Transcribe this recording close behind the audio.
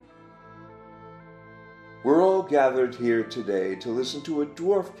We're all gathered here today to listen to a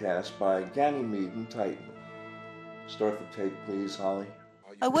dwarf cast by Ganymede and Titan. Start the tape, please, Holly.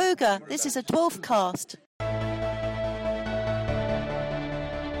 Awooga, this is a dwarf cast.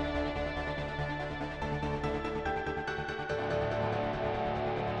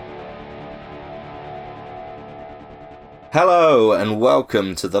 Hello and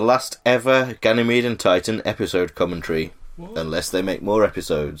welcome to the last ever Ganymede and Titan episode commentary. What? Unless they make more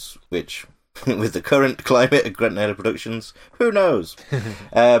episodes, which, with the current climate of Grant Naylor Productions, who knows?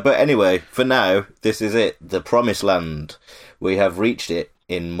 But anyway, for now, this is it, the promised land. We have reached it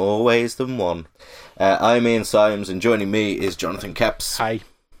in more ways than one. I'm Ian Symes, and joining me is Jonathan Capps. Hi.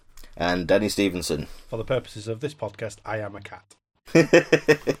 And Danny Stevenson. For the purposes of this podcast, I am a cat.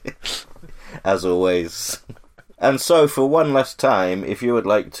 As always. And so, for one last time, if you would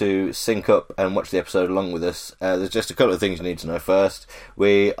like to sync up and watch the episode along with us, there's just a couple of things you need to know first.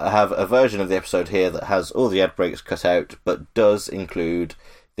 We have a version of the episode here that has all the ad breaks cut out, but does include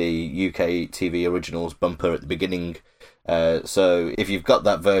the UK TV Originals bumper at the beginning. So, if you've got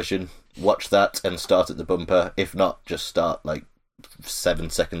that version, watch that and start at the bumper. If not, just start like 7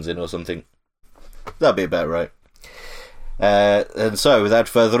 seconds in or something. That'll be about right. And so, without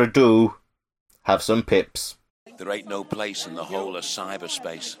further ado, have some pips. There ain't no place in the whole of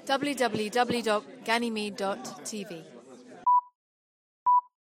cyberspace. www.ganymede.tv.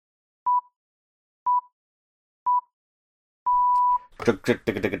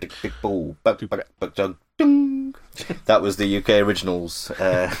 That was the UK Originals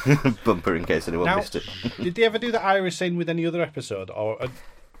bumper, in case anyone missed it. Did they ever do the Irish scene with any other episode?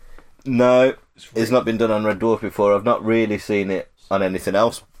 No, it's not been done on Red Dwarf before. I've not really seen it on anything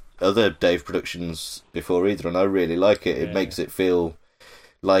else, other Dave productions before either, and I really like it. It makes it feel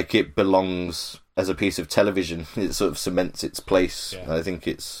like it belongs as a piece of television. It sort of cements its place. Yeah. I think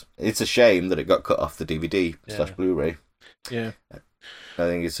it's a shame that it got cut off the DVD / Blu-ray. Yeah, I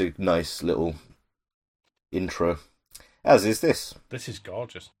think it's a nice little intro. As is this. This is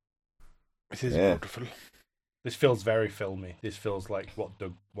gorgeous. This is wonderful. This feels very filmy. This feels like what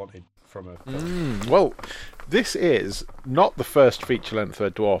Doug wanted from a film. Well, this is not the first feature-length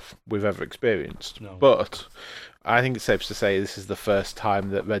Red Dwarf we've ever experienced, but I think it's safe to say this is the first time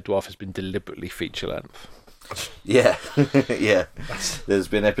that Red Dwarf has been deliberately feature-length. Yeah, yeah. There's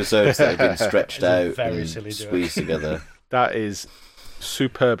been episodes that have been stretched out and squeezed together. That is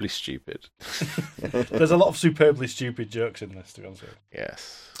superbly stupid. There's a lot of superbly stupid jokes in this, to be honest with you.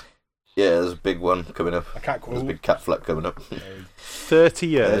 Yes. Yeah, there's a big one coming up. There's a big cat flap coming up. 30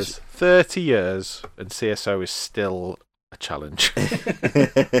 years, and CSO is still a challenge. Well,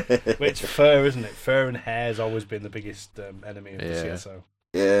 it's fur, isn't it? Fur and hair has always been the biggest enemy of the CSO.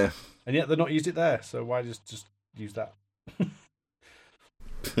 Yeah. And yet they've not used it there, so why just use that?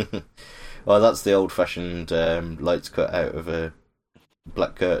 Well, that's the old-fashioned lights cut out of a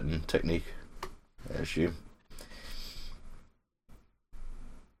black curtain technique, I assume.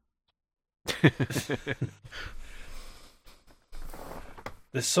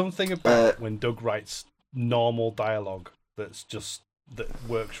 There's something about when Doug writes normal dialogue that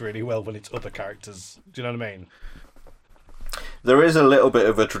works really well when it's other characters. Do you know what I mean? There is a little bit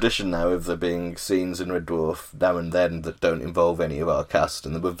of a tradition now of there being scenes in Red Dwarf now and then that don't involve any of our cast,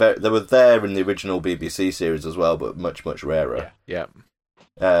 and they were there in the original BBC series as well, but much rarer. Yeah.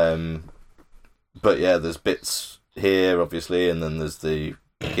 But yeah, there's bits here obviously, and then there's the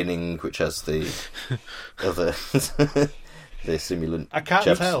beginning, which has the other the simulant. I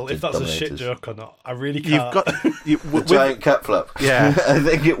can't tell if that's a shit joke or not. I really can't. You've got the giant cat flap. Yeah, I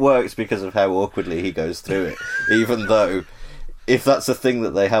think it works because of how awkwardly he goes through it. Even though, if that's a thing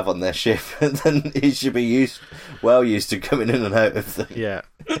that they have on their ship, then he should be used to coming in and out of things. Yeah,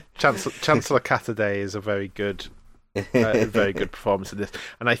 Chancellor Cataday is a very good performance in this,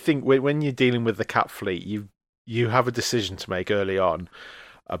 and I think when you're dealing with the cat fleet, you have a decision to make early on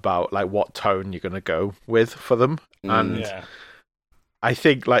about like what tone you're going to go with for them, and I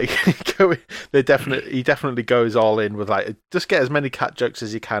think like he definitely goes all in with like just get as many cat jokes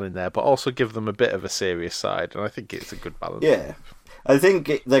as you can in there, but also give them a bit of a serious side, and I think it's a good balance. Yeah, I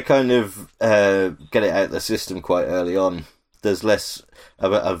think they kind of get it out of the system quite early on. There's less.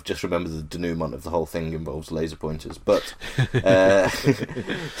 I've just remembered the denouement of the whole thing involves laser pointers, but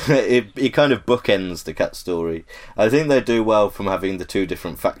it kind of bookends the cat story. I think they do well from having the two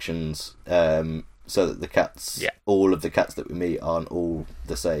different factions, so that the cats, all of the cats that we meet, aren't all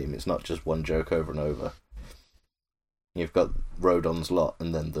the same. It's not just one joke over and over. You've got Rodon's lot,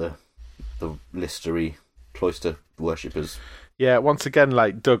 and then the Listery cloister worshippers. Yeah, once again,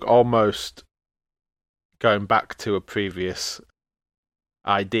 like Doug almost going back to a previous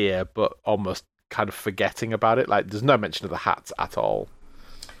idea, but almost kind of forgetting about it. Like, there's no mention of the hats at all.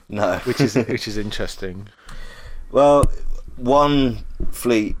 No, which is interesting. Well, one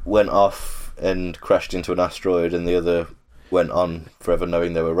fleet went off and crashed into an asteroid, and the other went on forever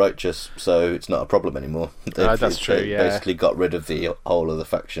knowing they were righteous, so it's not a problem anymore. That's true, they basically got rid of the whole of the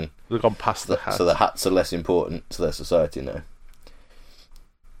faction. They've gone past the hats. So the hats are less important to their society now.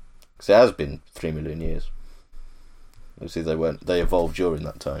 Because it has been 3 million years. Obviously they evolved during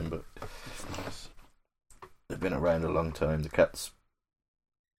that time, but they've been around a long time, the cats.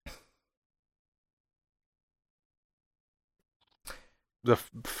 The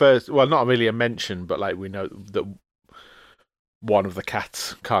first, well, not really a mention, but like we know that one of the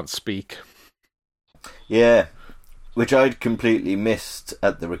cats can't speak. Yeah, which I'd completely missed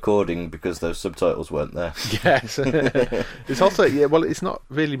at the recording because those subtitles weren't there. Yes, it's also well, it's not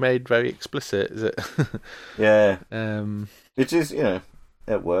really made very explicit, is it? Yeah, which is it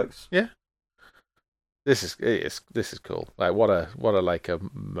works. Yeah, this is cool. Like what a like a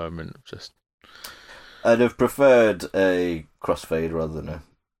moment of just. I'd have preferred a crossfade rather than a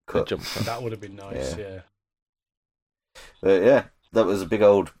cut. Jump. That would have been nice, yeah. But yeah, that was a big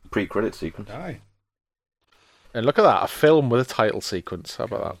old pre-credit sequence. Aye. And look at that, a film with a title sequence. How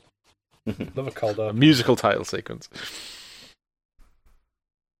about that? Love a cold open. A musical title sequence.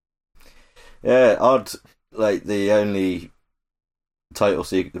 Yeah, odd. Like the only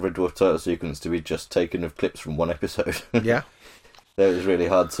the Red Dwarf title sequence to be just taken of clips from one episode. Yeah. So it was really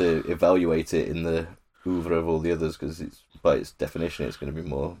hard to evaluate it in the oeuvre of all the others because it's by its definition it's going to be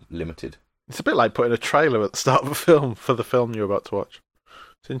more limited. It's a bit like putting a trailer at the start of a film for the film you're about to watch.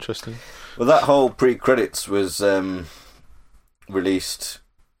 It's interesting. Well, that whole pre-credits was released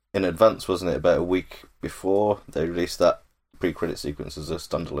in advance, wasn't it? About a week before they released that pre-credit sequence as a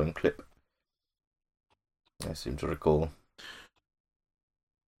standalone clip. I seem to recall.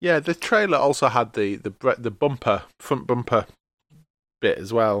 Yeah, the trailer also had the bumper, front bumper bit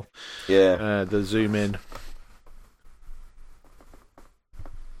as well. Yeah. The zoom in.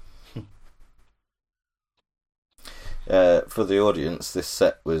 For the audience, this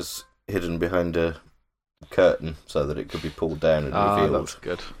set was hidden behind a curtain so that it could be pulled down and revealed that's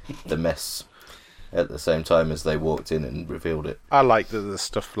good. The mess at the same time as they walked in and revealed it. I like that there's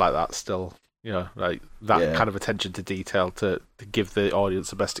stuff like that still, like that kind of attention to detail to give the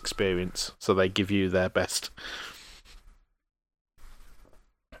audience the best experience, so they give you their best.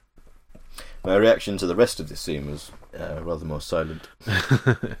 My reaction to the rest of this scene was rather more silent.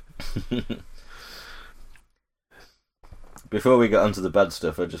 Before we get onto the bad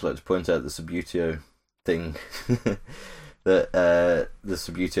stuff, I'd just like to point out the Subbuteo thing. That the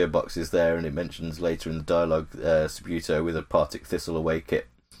Subbuteo box is there, and it mentions later in the dialogue Subbuteo with a Partick Thistle away kit,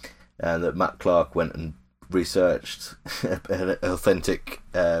 and that Matt Clark went and researched an authentic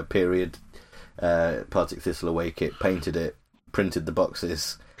period Partick Thistle away kit, painted it, printed the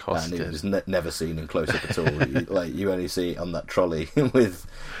boxes, and it was never seen in close up at all. You only see it on that trolley with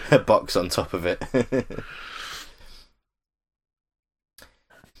a box on top of it.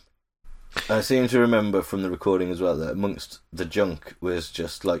 I seem to remember from the recording as well that amongst the junk was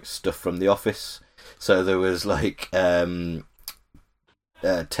just like stuff from The Office. So there was like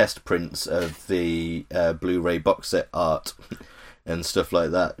test prints of the Blu-ray box set art and stuff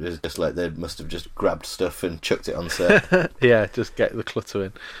like that. It was just like they must have just grabbed stuff and chucked it on set. Yeah, just get the clutter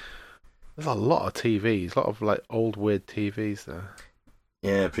in. There's a lot of TVs, a lot of like old weird TVs there.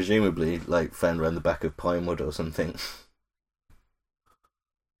 Yeah, presumably like found around the back of Pinewood or something.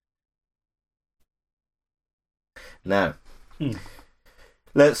 Now,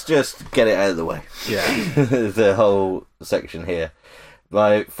 let's just get it out of the way. Yeah. The whole section here.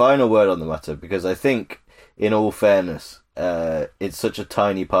 My final word on the matter, because I think, in all fairness, it's such a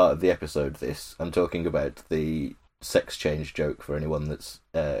tiny part of the episode, this. I'm talking about the sex change joke for anyone that's,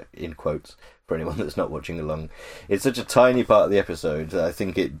 in quotes, for anyone that's not watching along. It's such a tiny part of the episode that I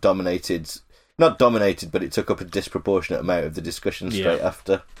think it not dominated, but it took up a disproportionate amount of the discussion straight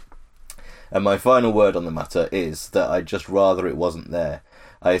after. And my final word on the matter is that I'd just rather it wasn't there.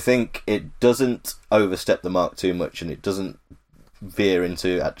 I think it doesn't overstep the mark too much, and it doesn't veer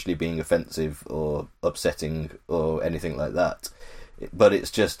into actually being offensive or upsetting or anything like that. But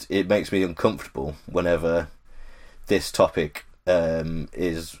it makes me uncomfortable whenever this topic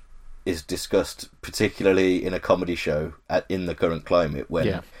is discussed, particularly in a comedy show in the current climate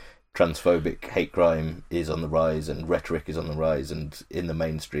when transphobic hate crime is on the rise and rhetoric is on the rise and in the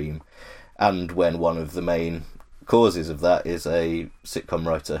mainstream. And when one of the main causes of that is a sitcom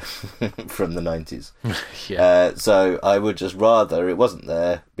writer from the 90s. Yeah. So I would just rather it wasn't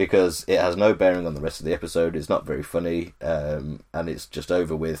there, because it has no bearing on the rest of the episode. It's not very funny, and it's just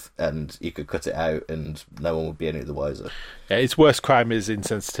over with, and you could cut it out and no one would be any the wiser. Yeah, its worst crime is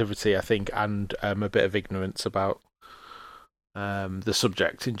insensitivity, I think, and a bit of ignorance about the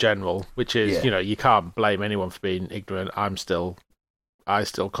subject in general, which is, you can't blame anyone for being ignorant. I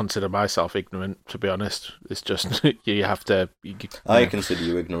still consider myself ignorant, to be honest. It's just you have to. I consider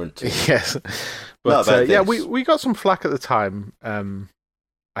you ignorant too. Yes, but we got some flack at the time.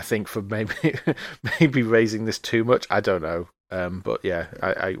 I think for maybe raising this too much. I don't know, but yeah,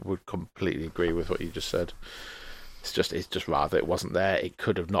 I would completely agree with what you just said. It's just rather it wasn't there. It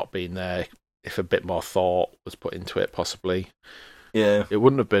could have not been there if a bit more thought was put into it. Possibly, yeah, it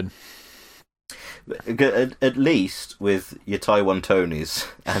wouldn't have been. At least with your Taiwan Tonys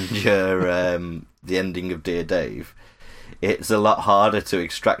and your the ending of Dear Dave, it's a lot harder to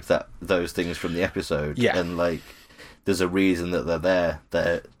extract those things from the episode. Yeah. And like, there's a reason that they're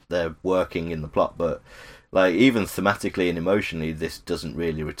there. They're working in the plot, but like even thematically and emotionally, this doesn't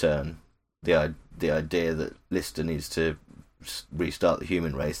really return the idea that Lister needs to restart the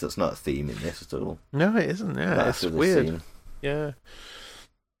human race. That's not a theme in this at all. No, it isn't. Yeah, it's weird. Scene. Yeah.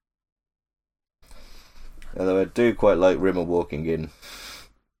 Although I do quite like Rimmer walking in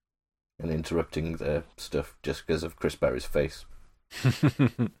and interrupting their stuff just because of Chris Barry's face.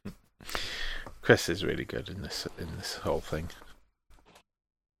 Chris is really good in this whole thing.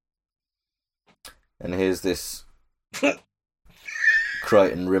 And here's this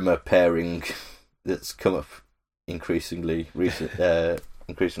Crichton Rimmer pairing that's come up increasingly often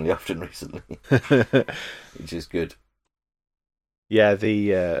recently, which is good. Yeah,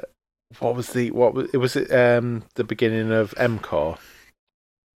 the the beginning of MCOR?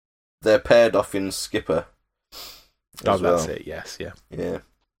 They're paired off in Skipper. Oh, that's it. Yes, yeah. Yeah.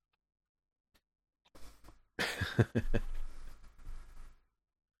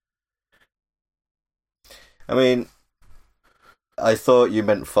 I mean, I thought you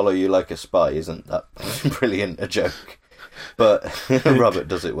meant follow you like a spy. Isn't that brilliant a joke? But Robert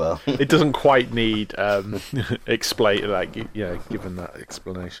does it well. It doesn't quite need explain, given that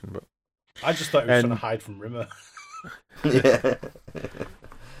explanation. But I just thought he was trying to hide from Rimmer. Yeah.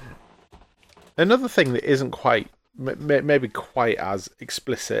 Another thing that isn't quite, maybe quite as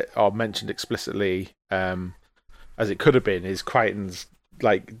explicit or mentioned explicitly as it could have been, is Crichton's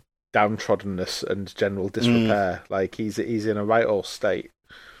like downtroddenness and general disrepair. Like he's in a right old state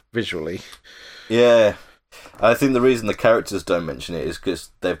visually. Yeah. I think the reason the characters don't mention it is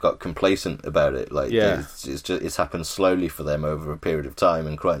because they've got complacent about it. Like, it's happened slowly for them over a period of time,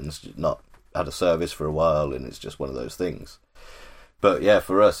 and Crichton's not had a service for a while, and it's just one of those things. But yeah,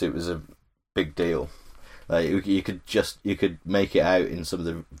 for us, it was a big deal. Like, you could make it out in some of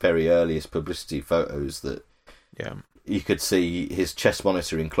the very earliest publicity photos that you could see his chest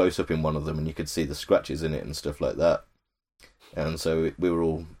monitor in close up in one of them, and you could see the scratches in it and stuff like that. And so we were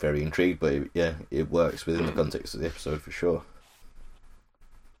all very intrigued, but it works within the context of the episode for sure.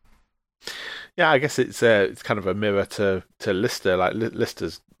 Yeah, I guess it's kind of a mirror to Lister. Like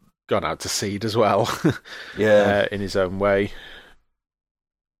Lister's gone out to seed as well, in his own way.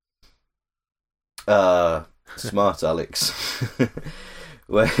 Smart Alex.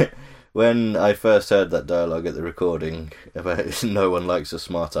 When I first heard that dialogue at the recording about no one likes a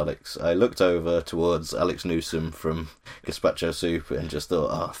smart Alex, I looked over towards Alex Newsom from Gazpacho Soup and just thought,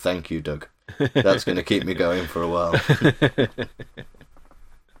 oh, thank you, Doug. That's going to keep me going for a while.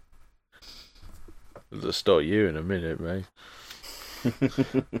 I'll just start you in a minute, mate.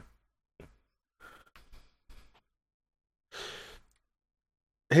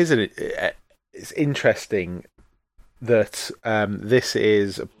 It's interesting that this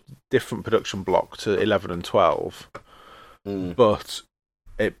is a different production block to 11 and 12, but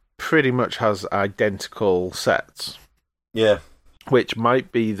it pretty much has identical sets. Yeah. Which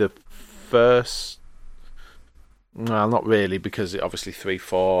might be the first... Well, not really, because obviously 3,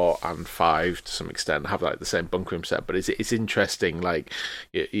 4, and 5 to some extent have like the same bunk room set, but it's interesting, like...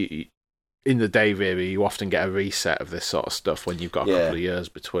 in the Dave era, you often get a reset of this sort of stuff when you've got a couple of years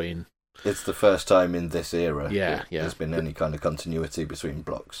between. It's the first time in this era that there's been any kind of continuity between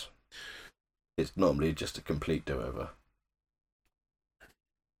blocks. It's normally just a complete do-over.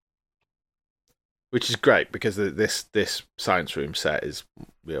 Which is great, because this science room set is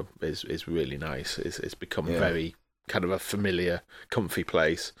really nice. It's become very kind of a familiar, comfy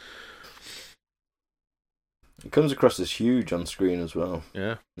place. It comes across as huge on screen as well.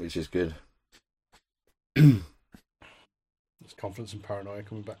 Yeah, which is good. There's confidence and paranoia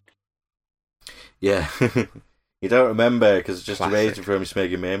coming back. Yeah. You don't remember because it's just Classic. erased from his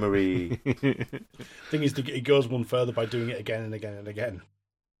mega memory. Thing is, he goes one further by doing it again and again and again.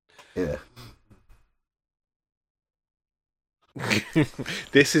 Yeah.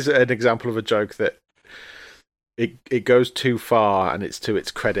 This is an example of a joke that it goes too far, and it's to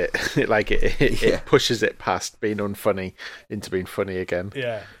its credit. It pushes it past being unfunny into being funny again.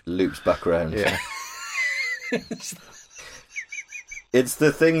 Yeah. Loops back around. Yeah. It's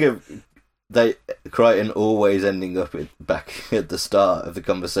the thing of Crichton always ending up back at the start of the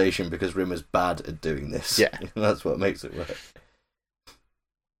conversation because Rimmer's bad at doing this. Yeah. That's what makes it work.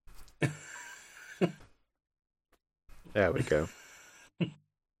 There we go.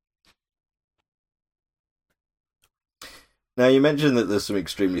 Now, you mentioned that there's some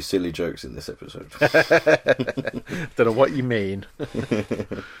extremely silly jokes in this episode. Don't know what you mean.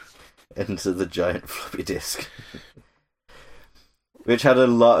 Enter the giant floppy disk. Which had a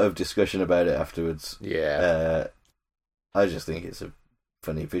lot of discussion about it afterwards. Yeah. I just think it's a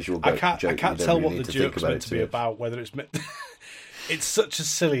funny visual I joke. can't tell what the joke's meant to be about, whether it's meant... It's such a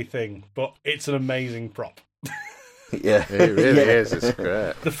silly thing, but it's an amazing prop. Yeah. It really is. It's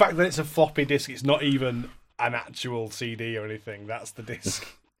great. The fact that it's a floppy disk, it's not even an actual CD or anything. That's the disc.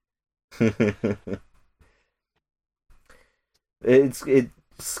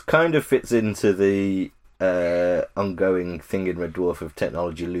 It's kind of fits into the ongoing thing in Red Dwarf of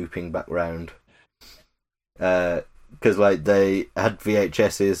technology looping back round. Because they had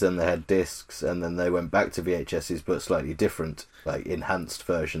VHSs and they had discs, and then they went back to VHSs, but slightly different, enhanced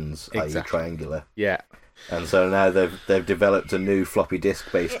versions, Exactly. i.e. triangular. Yeah. And so now they've developed a new floppy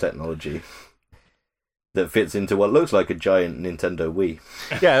disk based technology that fits into what looks like a giant Nintendo Wii.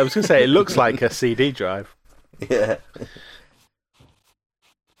 Yeah, I was going to say, it looks like a CD drive. Yeah.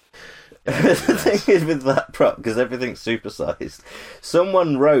 The thing is with that prop, because everything's supersized,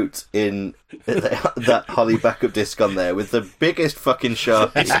 someone wrote in that Holly backup disc on there with the biggest fucking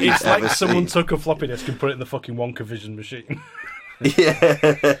Sharpie It's ever like someone seen. took a floppy disk and put it in the fucking Wonka Vision machine.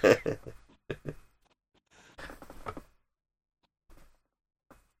 Yeah.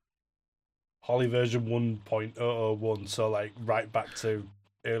 Holly version 1.001, so right back to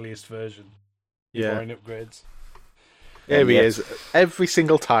earliest version. Yeah. Before any upgrades. Here he Yet- is. Every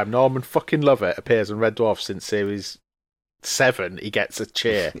single time Norman fucking Lovett appears on Red Dwarf since series 7, he gets a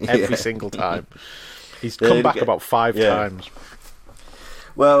cheer every Yeah. single time. He's They come didn't back get- about 5 yeah. times.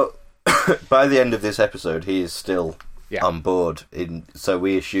 Well, by the end of this episode, he is still Yeah. on board. So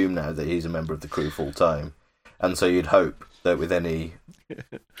we assume now that he's a member of the crew full time. And so you'd hope that with any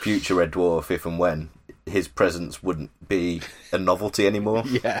future Red Dwarf, if and when, his presence wouldn't be a novelty anymore.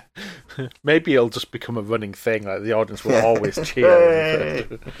 Yeah. Maybe it'll just become a running thing. Like the audience will always cheer.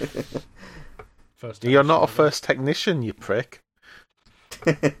 First You're not a technician. first technician, you prick.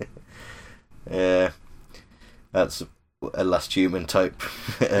 Yeah. That's a Last Human type.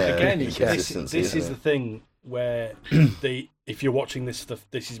 Again, this consistency, is isn't the it? thing where if you're watching this stuff,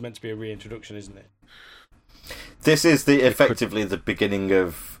 this is meant to be a reintroduction, isn't it? This is effectively the beginning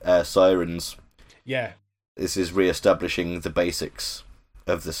of Sirens. Yeah. This is re-establishing the basics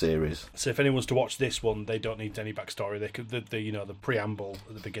of the series. So if anyone's to watch this one, they don't need any backstory. They could the preamble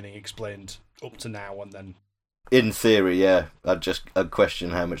at the beginning explained up to now, and then In theory, yeah. I'd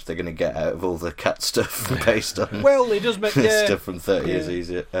question how much they're going to get out of all the cat stuff based on well, it does make stuff from 30 Yeah.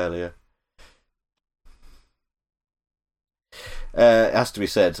 years earlier. It has to be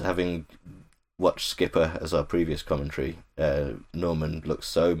said, having watched Skipper as our previous commentary, Norman looks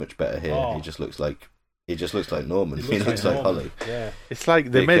so much better here. Oh. He just looks like Norman. It He looks like normal. Holly. Yeah. It's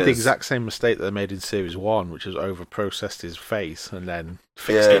like they made the Because- exact same mistake that they made in Series 1, which was over-processed his face and then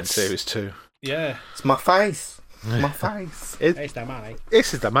fixed Yeah, it in it's- Series 2. Yeah. It's my face. It's my face. It's the money.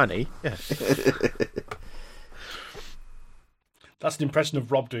 This is the money. Yeah. That's an impression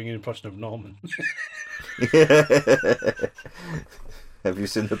of Rob doing an impression of Norman. Have you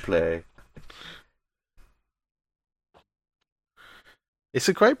seen the play? It's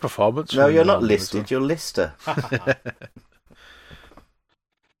a great performance. No, from you're not Norman as listed. You're Lister.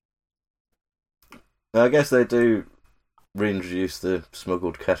 I guess they do reintroduce the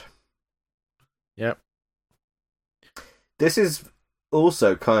smuggled cat. Yep. This is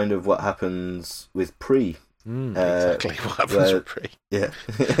also kind of what happens with Pre. Exactly what happens where- with Pre. Yeah.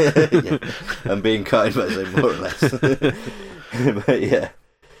 Yeah. I'm being kind, but I say more or less. But yeah,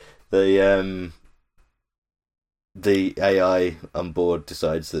 the AI on board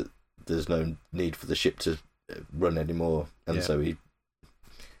decides that there's no need for the ship to run anymore, and Yeah. so he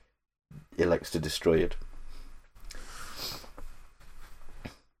elects to destroy it.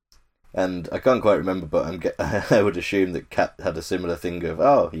 And I can't quite remember, but I would assume that Cat had a similar thing of,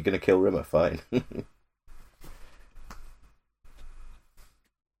 oh, you're going to kill Rimmer, fine.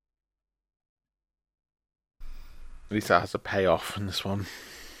 At least that has a payoff in this one.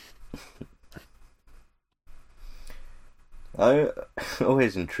 I'm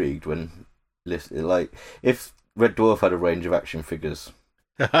always intrigued when, like, if Red Dwarf had a range of action figures,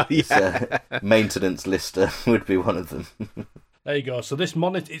 maintenance Lister would be one of them. There you go. So this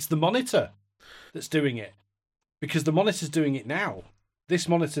monitor, it's the monitor that's doing it, because the monitor's doing it now. This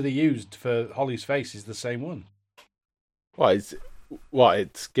monitor they used for Holly's face is the same one. It's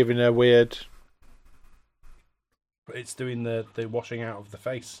giving a weird. It's doing the washing out of the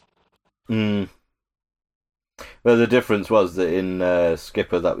face. Mm. Well, the difference was that in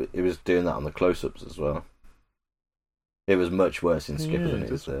Skipper, that it was doing that on the close-ups as well. It was much worse in Skipper than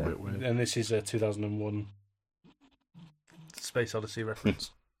it is there. And this is a 2001 Space Odyssey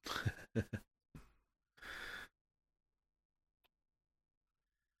reference.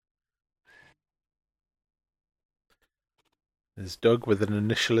 There's Doug with an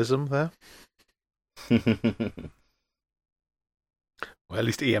initialism there. Well, at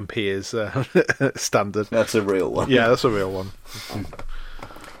least EMP is standard. That's a real one. Yeah, that's a real one.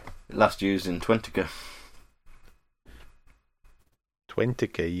 Last used in 20K.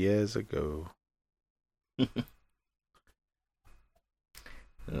 20K years ago.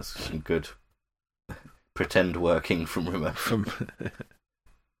 That's some good pretend working from remote from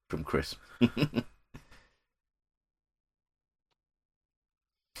Chris.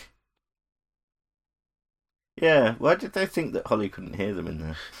 Yeah, why did they think that Holly couldn't hear them in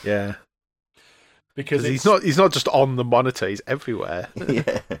there? Yeah, because he's not just on the monitor; he's everywhere.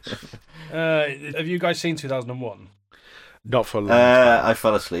 Yeah. Have you guys seen 2001? Not for a long time. I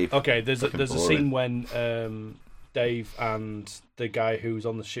fell asleep. Okay, there's a scene when Dave and the guy who's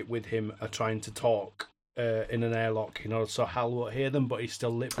on the ship with him are trying to talk in an airlock, so Hal won't hear them, but he's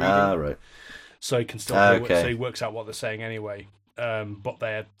still lip reading. Ah, right. So he can still hear so he works out what they're saying anyway. But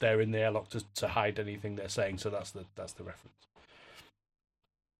they're in the airlock to hide anything they're saying, so that's the reference.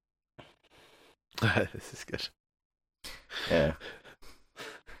 This is good. Yeah.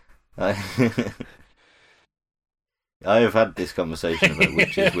 I have had this conversation about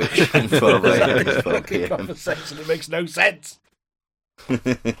which is which from 12 a.m. to 12 p.m. Conversation that makes no sense.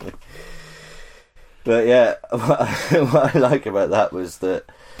 But yeah, what I like about that was that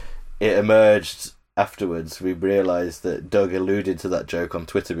it emerged afterwards. We realised that Doug alluded to that joke on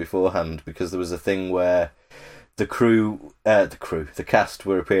Twitter beforehand, because there was a thing where the cast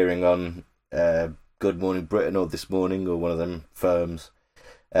were appearing on Good Morning Britain or This Morning or one of them firms.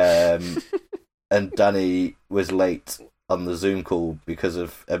 And Danny was late on the Zoom call because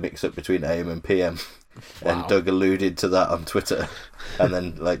of a mix-up between AM and PM. Wow. And Doug alluded to that on Twitter. And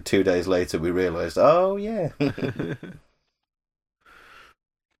then, 2 days later, we realised, oh, yeah.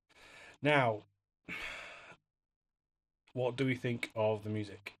 Now, what do we think of the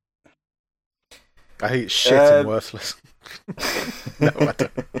music? I think it's shit and worthless. No, I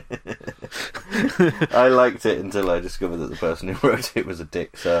don't. I liked it until I discovered that the person who wrote it was a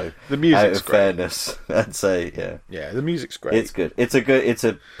dick. So, the music's out of great. fairness, I'd say, yeah. Yeah, the music's great. It's good. It's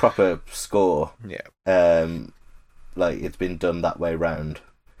a proper score. Yeah. It's been done that way round.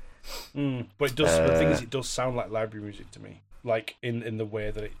 But it does. The thing is, it does sound like library music to me. Like in the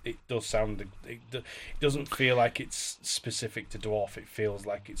way that it does sound. It doesn't feel like it's specific to Dwarf. It feels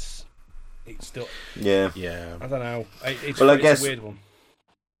like it's still. Yeah. I don't know. It's I a guess weird one.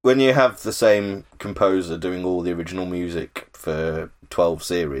 When you have the same composer doing all the original music for 12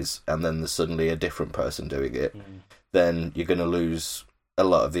 series, and then there's suddenly a different person doing it, then you're going to lose a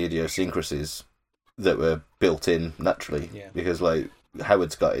lot of the idiosyncrasies that were built in naturally. Yeah. Because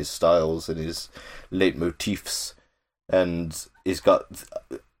Howard's got his styles and his leitmotifs, and he's got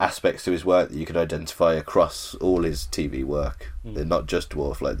aspects to his work that you can identify across all his TV work. They're not just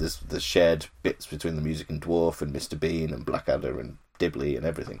Dwarf. There's shared bits between the music and Dwarf and Mr. Bean and Blackadder and Dibley and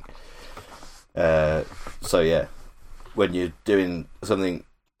everything. So yeah, when you're doing something,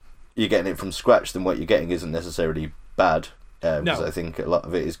 you're getting it from scratch, then what you're getting isn't necessarily bad. Because I think a lot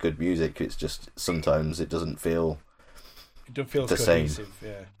of it is good music. It's just sometimes it doesn't feel. It doesn't feel the cohesive. same.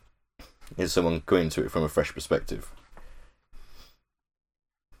 Yeah. Is someone going to it from a fresh perspective?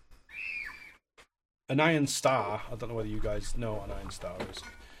 An Iron Star. I don't know whether you guys know what an Iron Star is.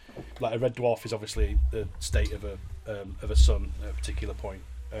 A red dwarf is obviously the state of a sun at a particular point.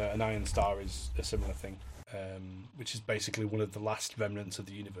 An Iron Star is a similar thing, which is basically one of the last remnants of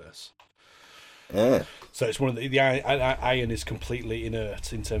the universe. Yeah. So it's one of the iron is completely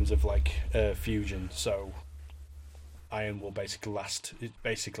inert in terms of fusion. So iron will basically last.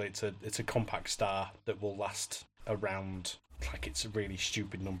 It's a compact star that will last around. It's a really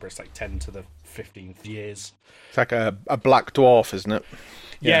stupid number. It's 10 to the 15th years. It's like a black dwarf, isn't it?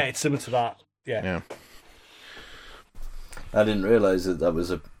 Yeah, it's similar to that. Yeah. I didn't realise that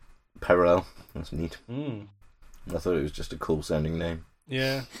was a parallel. That's neat. Mm. I thought it was just a cool sounding name.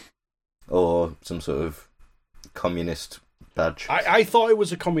 Yeah. Or some sort of communist badge. I thought it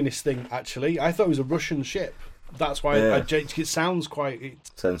was a communist thing, actually. I thought it was a Russian ship. That's why it sounds quite...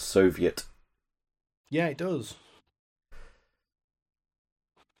 Sounds Soviet. Yeah, it does.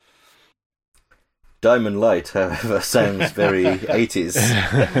 Diamond Light, however, sounds very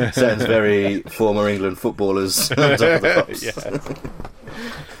 80s. Sounds very former England footballers on top of the pops.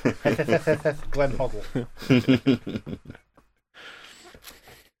 Glenn Hoddle.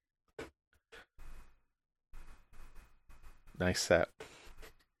 Nice set.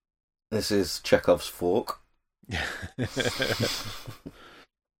 This is Chekhov's fork.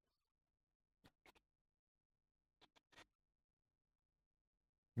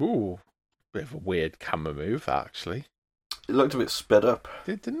 Ooh, bit of a weird camera move, actually. It looked a bit sped up.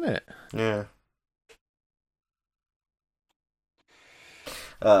 Didn't it? Yeah.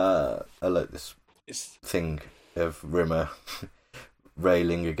 I like this thing of Rimmer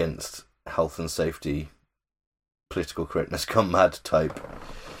railing against health and safety, political correctness gone mad type.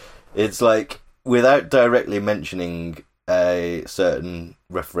 It's like, without directly mentioning a certain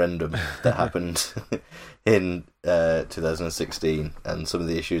referendum that happened in 2016 and some of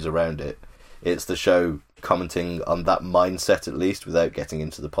the issues around it, it's the show commenting on that mindset, at least, without getting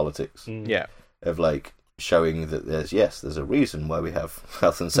into the politics. Yeah. Of like showing that there's a reason why we have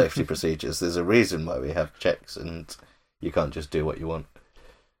health and safety procedures. There's a reason why we have checks, and you can't just do what you want.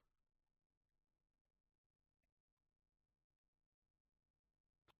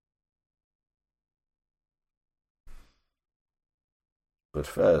 But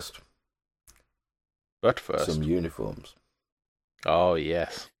first, some uniforms. Oh,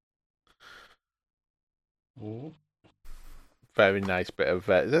 yes. Ooh. Very nice bit of...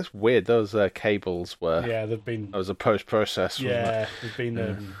 that's weird, those cables were... Yeah, they've been... That was a post-process. Yeah, they've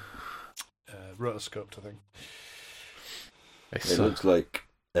been rotoscoped, I think. It looks like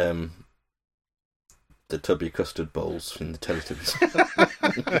the tubby custard bowls in the Teletubbies.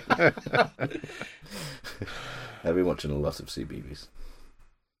 I've been watching a lot of CBeebies.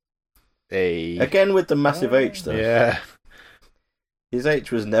 Hey. Again with the massive H, though. Yeah. His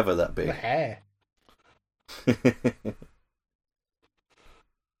H was never that big. The hair.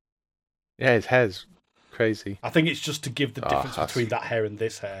 Yeah, his hair's crazy. I think it's just to give the difference between that hair and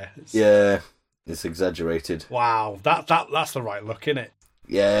this hair. It's exaggerated. Wow, that's the right look, innit?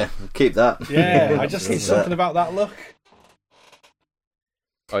 Yeah, keep that. Yeah, I just need something about that look.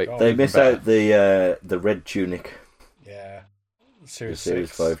 They miss out the red tunic. Yeah, Series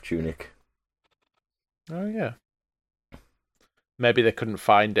 5 tunic. Oh yeah. Maybe they couldn't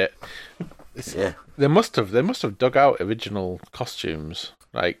find it. Yeah, they must have dug out original costumes,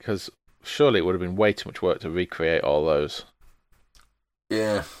 like, because surely it would have been way too much work to recreate all those.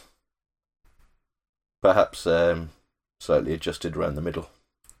 Yeah. Perhaps slightly adjusted around the middle.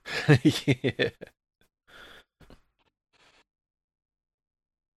 Yeah.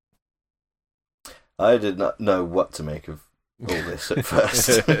 I did not know what to make of all this at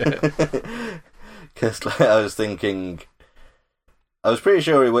first. Because I was thinking... I was pretty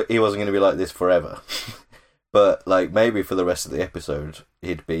sure he wasn't going to be like this forever. But like maybe for the rest of the episode,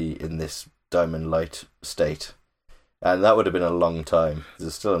 he'd be in this Diamond Light state. And that would have been a long time.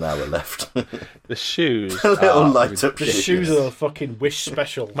 There's still an hour left. The shoes. A little light up The shoes. shoes are fucking Wish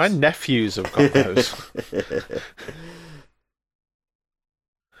specials. My nephews have got those.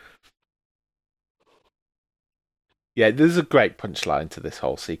 Yeah, there's a great punchline to this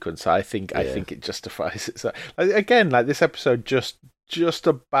whole sequence. I think it justifies it. So, again, like this episode, just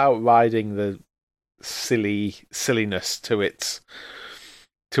about riding the silliness to its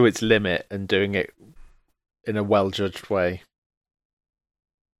limit and doing it in a well-judged way.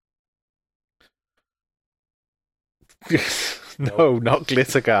 No, not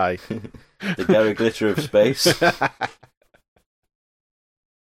Glitter Guy. The Gary Glitter of space.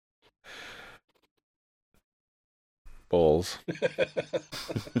 Balls.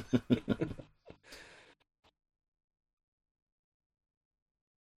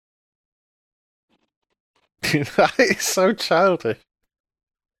 That is so childish.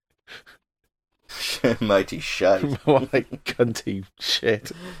 Mighty shite. More like cunty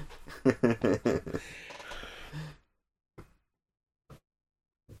shit.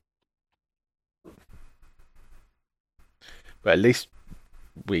 But at least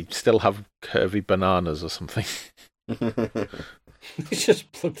we still have curvy bananas or something. It's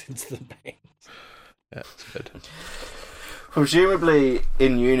just plugged into the mains. Yeah, that's good. Presumably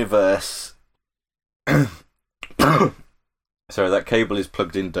in universe, So that cable is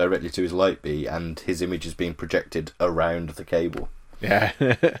plugged in directly to his light bee, and his image is being projected around the cable. Yeah.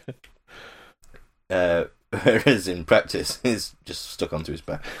 Whereas in practice, he's just stuck onto his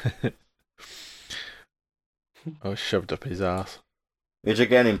back. Or shoved up his ass. Which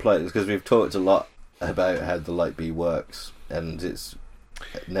again implies, because we've talked a lot about how the light bee works, and it's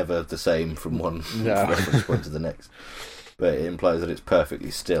never the same from one reference point to the next. But it implies that it's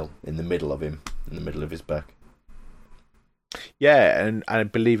perfectly still in the middle of him, in the middle of his back. Yeah, and I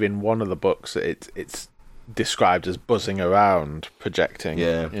believe in one of the books it's described as buzzing around, projecting.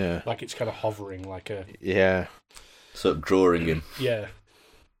 Yeah. Like it's kind of hovering, like a... Yeah. Sort of drawing him. Yeah.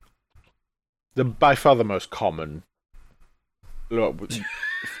 By far the most common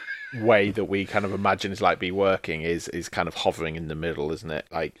way that we kind of imagine his light bee working is kind of hovering in the middle, isn't it?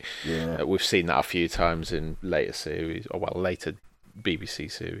 Like, we've seen that a few times in later series, or later BBC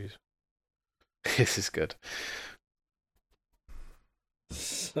series. This is good.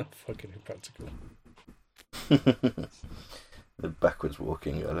 So fucking impractical. The backwards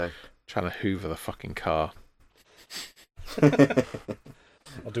walking, I like. Trying to hoover the fucking car.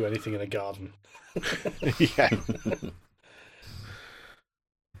 I'll do anything in a garden. Yeah.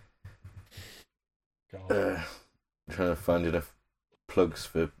 Trying to find enough plugs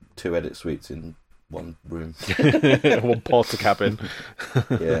for 2 edit suites in one room. One porter cabin.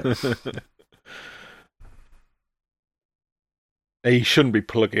 Yeah. You shouldn't be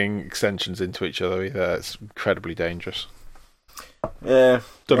plugging extensions into each other either. It's incredibly dangerous. Yeah.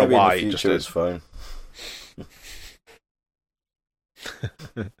 Don't know why. In the future, it's fine.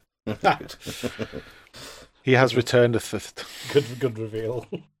 Good. He has returned a Good reveal.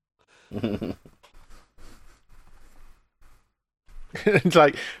 It's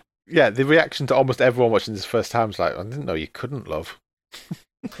like, yeah, the reaction to almost everyone watching this first time is like, I didn't know you couldn't love.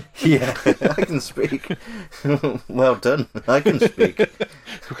 Yeah, I can speak. Well done. I can speak.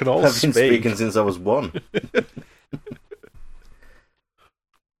 We can all I've been speak. speaking since I was 1.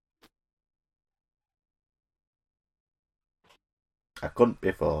 I couldn't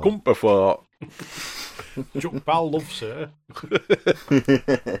before. Come before. Chuck Ball loves her.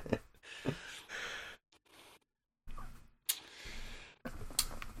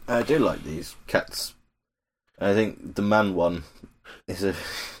 I do like these cats. I think the man one is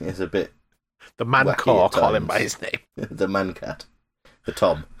a bit The man wacky car, at call him times. by his name. The man cat, the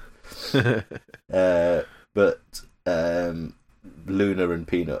Tom. But Luna and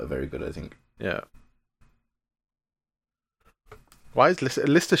Peanut are very good, I think. Yeah. Why is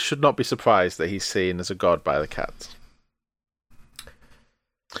Lister should not be surprised that he's seen as a god by the cats.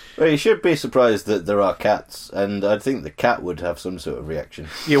 Well, you should be surprised that there are cats, and I think the cat would have some sort of reaction.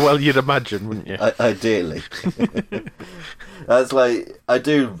 Yeah, well, you'd imagine, wouldn't you? Ideally. That's like, I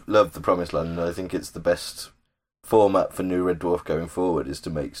do love The Promised Land, and I think it's the best format for New Red Dwarf going forward, is to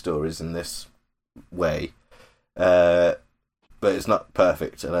make stories in this way. But it's not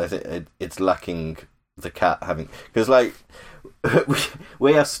perfect, and I think it's lacking the cat having... Because, like,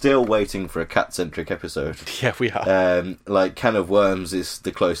 we are still waiting for a cat-centric episode. Yeah, we are. Like, Can of Worms is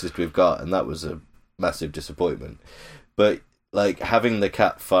the closest we've got, and that was a massive disappointment. But, like, having the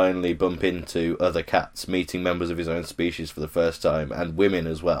cat finally bump into other cats, meeting members of his own species for the first time, and women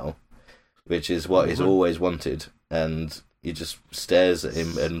as well, which is what he's always wanted, and he just stares at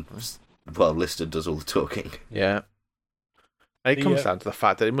him, and, well, Lister does all the talking. Yeah. And it comes down to the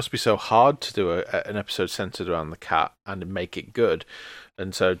fact that it must be so hard to do an episode centered around the cat and make it good.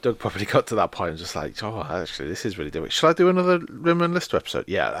 And so Doug probably got to that point and just like, oh, actually, this is really difficult. Shall I do another Rimmer and Lister episode?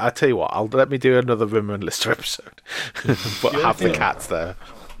 Yeah, I'll tell you what, let me do another Rimmer and Lister episode. But have the cats there.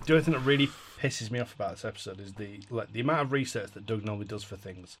 The only thing that really pisses me off about this episode is the amount of research that Doug normally does for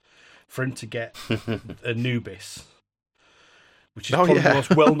things. For him to get Anubis, which is probably the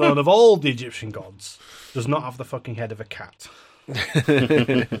most well-known of all the Egyptian gods, does not have the fucking head of a cat.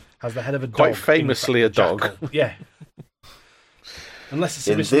 Has the head of a dog. Quite famously a dog. Yeah. Unless it's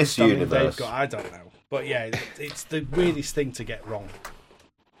a In this misunderstanding universe. they've got, I don't know. But yeah, it's the weirdest thing to get wrong.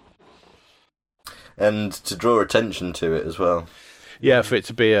 And to draw attention to it as well. Yeah, for it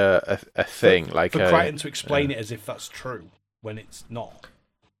to be a thing. For like Crichton to explain it as if that's true, when it's not.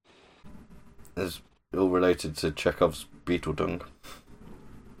 It's all related to Chekhov's beetle dung.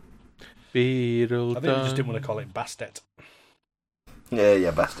 Beetle I think we just didn't want to call it Bastet.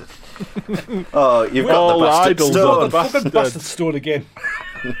 Yeah, bastard. Oh, you've got all the bastard idols stone. of the Fucking Bastard Stone again.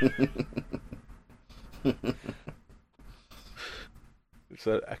 It's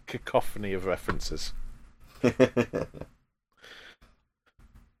a cacophony of references. No,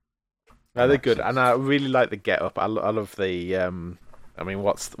 they're good, and I really like the get up. I love the. I mean,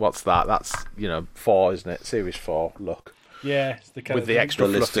 what's that? That's 4, isn't it? Series 4. Look. Yeah, it's the kind with of the thing. extra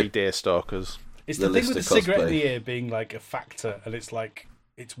The fluffy Lister- deerstalkers. It's the the thing with the Lister cigarette in cosplay. the ear being like a factor, and it's like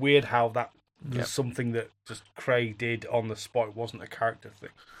it's weird how that was Yep. something that just Craig did on the spot. It wasn't a character thing,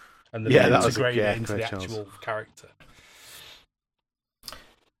 and then Yeah, they that was a- integrated yeah, it into Craig the Charles. actual character.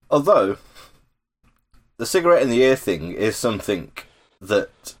 Although, the cigarette in the ear thing is something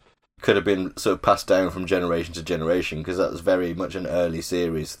that could have been sort of passed down from generation to generation, because that was very much an early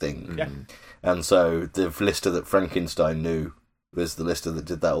series thing. Yeah. And so the Lister that Frankenstein knew was the Lister that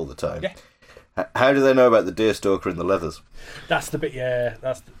did that all the time. Yeah. How do they know about the deerstalker and the leathers? That's the bit. Yeah,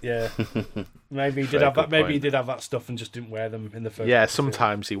 Maybe he did Very have that. good Maybe he point. did have that stuff and just didn't wear them in the first. Yeah, episode.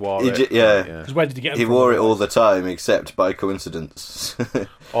 sometimes he wore He it. yeah. Because where did he get them He from? wore it all the time, except by coincidence.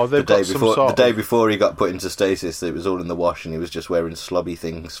 Or the they've day got some before, sort the day of... before he got put into stasis, it was all in the wash, and he was just wearing slobby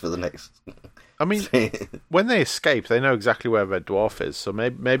things for the next. I mean, when they escape, they know exactly where Red Dwarf is, so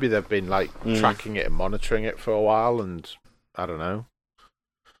maybe they've been like tracking it and monitoring it for a while, and I don't know,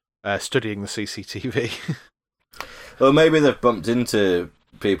 studying the CCTV. Well, maybe they've bumped into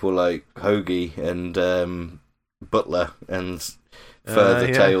people like Hoagie and Butler, and further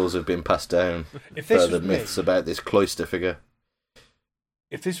yeah. tales have been passed down. If this Further was myths me, about this cloister figure.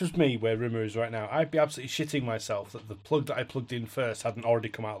 if this was me, where Rimmer is right now, I'd be absolutely shitting myself that the plug that I plugged in first hadn't already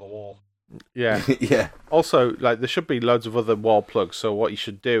come out of the wall. Yeah. Yeah. Also, like, there should be loads of other wall plugs, so what you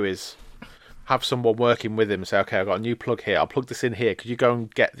should do is have someone working with him say, okay, I've got a new plug here, I'll plug this in here, could you go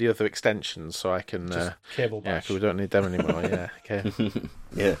and get the other extensions so I can... Just cable yeah, bash. 'cause we don't need them anymore, yeah. Okay.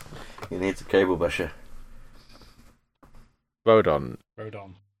 Yeah. He needs a cable basher. Rodon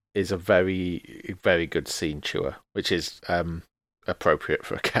Rodon. is a very, very good scene chewer, which is appropriate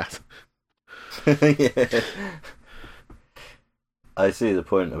for a cat. Yeah. I see the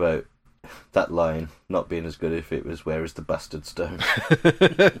point about that line not being as good if it was "Where is the bastard stone?"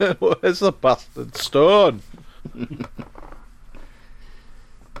 Where's the bastard stone?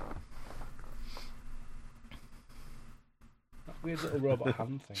 That weird little robot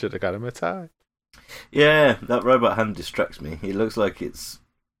hand thing. Should have got him a tie. Yeah, that robot hand distracts me. It looks like it's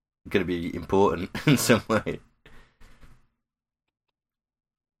going to be important in some way.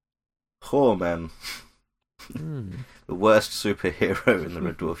 Oh man, the worst superhero in the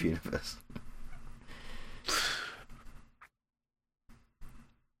Red Dwarf universe.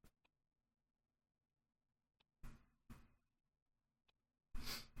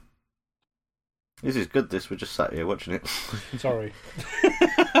 This is good. We're just sat here watching it. Sorry.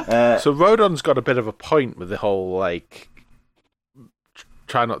 So Rodon's got a bit of a point with the whole, like,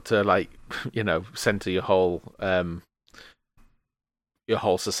 try not to, like, you know, center your whole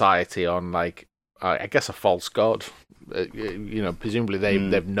society on, like, I guess a false god. You know, presumably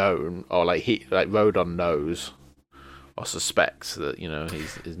they've known, or like Rodon knows or suspects that, you know,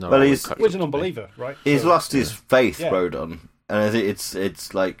 he's not. Well, always he's He's an unbeliever, right? He's So- lost his faith, Yeah. Rodon, and I think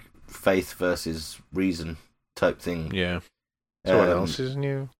it's like faith versus reason type thing. Yeah. So what Um, else is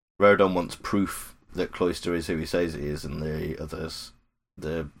new? Rodon wants proof that Cloister is who he says he is, and the others,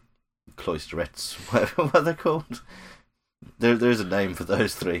 the Cloisterettes, what are they called? There's a name for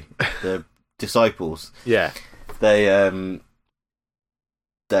those three. The disciples. Yeah. They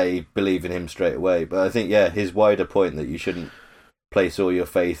believe in him straight away. But I think, yeah, his wider point that you shouldn't place all your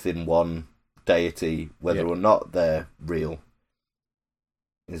faith in one deity, whether or not they're real,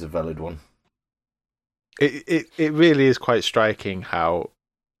 is a valid one. It really is quite striking how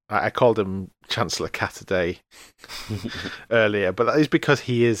I called him Chancellor Cataday earlier, but that is because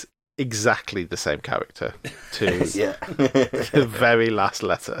he is exactly the same character to Yeah. the very last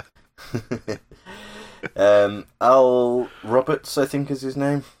letter. Al Roberts, I think is his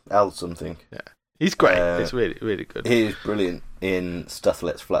name. Al something. He's great. It's really, really good. He's brilliant in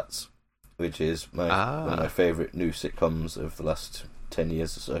Stathlets Flats, which is one of my favourite new sitcoms of the last 10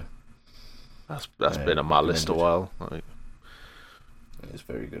 years or so. That's been on my list a while. Like, It's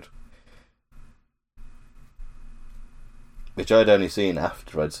very good. Which I'd only seen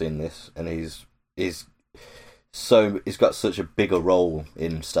after I'd seen this, and he's got such a bigger role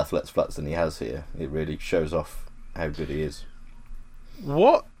in Stathlets Flats than he has here. It really shows off how good he is.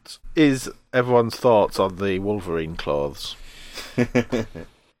 what is everyone's thoughts on the Wolverine clothes?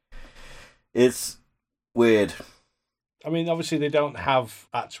 It's weird. I mean, obviously they don't have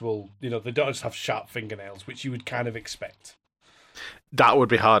actual, they don't just have sharp fingernails, which you would kind of expect. That would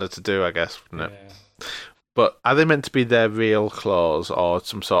be harder to do, I guess, wouldn't it? Yeah. But are they meant to be their real claws, or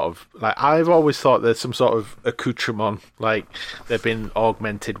some sort of, like, I've always thought there's some sort of accoutrement, like they've been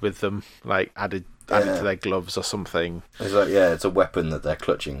augmented with them, like added to their gloves or something. It's like, yeah, it's a weapon that they're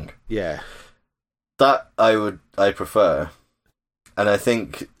clutching. Yeah. That I prefer, and I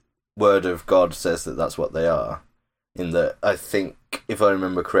think Word of God says that that's what they are. In that, I think, if I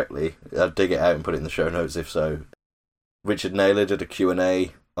remember correctly, I'll dig it out and put it in the show notes if so. Richard Naylor did a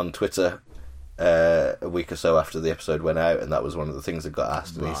Q&A on Twitter a week or so after the episode went out, and that was one of the things that got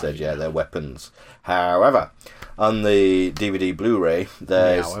asked, and he said, yeah, they're weapons. However, on the DVD Blu-ray,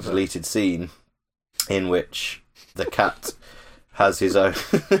 there's a deleted scene in which the cat has his own...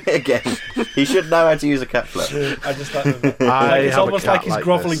 Again, he should know how to use a cat flip. I just like that. It's almost like he's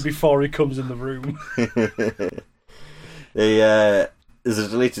grovelling before he comes in the room. There's a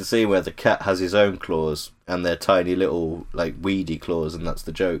deleted scene where the cat has his own claws, and they're tiny little, like, weedy claws, and that's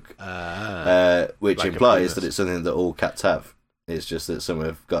the joke. Which like implies that it's something that all cats have. It's just that some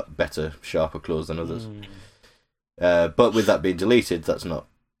have got better, sharper claws than others. But with that being deleted, that's not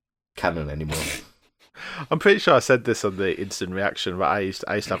canon anymore. I'm pretty sure I said this on the instant reaction, but I used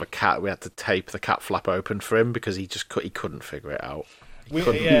to have a cat. We had to tape the cat flap open for him because he couldn't figure it out. We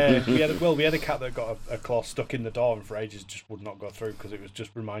had a cat that got a claw stuck in the door and for ages just would not go through because it was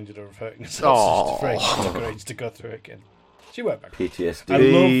just reminded her of hurting herself. Just afraid to go through it again. She went back. PTSD. I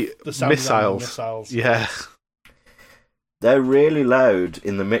love the sound of missiles. Yeah. They're really loud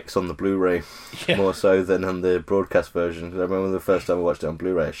in the mix on the Blu-ray, more so than on the broadcast version. I remember the first time I watched it on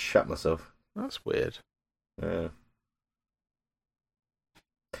Blu-ray, I shat myself. That's weird. Yeah.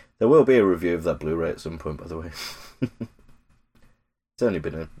 There will be a review of that Blu-ray at some point, by the way. It's only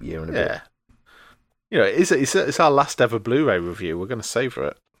been a year and a bit. You know, it's our last ever Blu-ray review. We're going to savour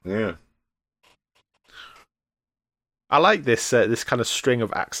it. Yeah. I like this kind of string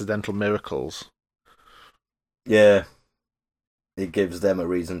of accidental miracles. Yeah. It gives them a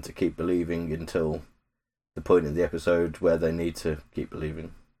reason to keep believing until the point in the episode where they need to keep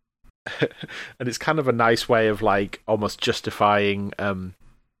believing. And it's kind of a nice way of like almost justifying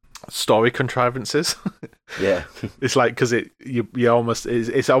story contrivances. Yeah. It's like because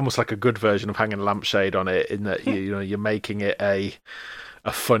it's almost like a good version of hanging a lampshade on it in that you're making it a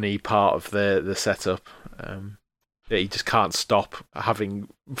funny part of the setup. That he just can't stop having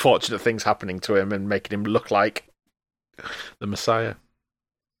fortunate things happening to him and making him look like the Messiah.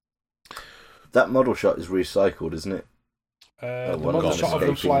 That model shot is recycled, isn't it? The model shot of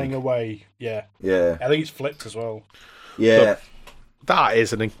him flying away. Yeah. Yeah. I think it's flipped as well. Yeah. So, that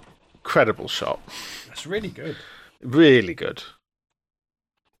is an incredible shot. It's really good. Really good.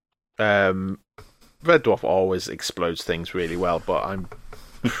 Red Dwarf always explodes things really well, but I'm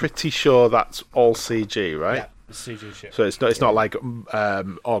pretty sure that's all CG, right? Yeah, it's CG shit. So it's not like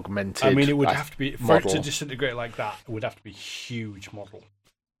augmented. I mean, it would have to be for it to disintegrate like that. It would have to be a huge model.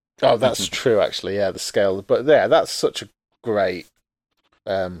 Oh, that's true. Actually, yeah, the scale. But yeah, that's such a great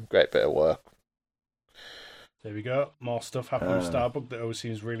bit of work. There we go. More stuff happening with Starbug that always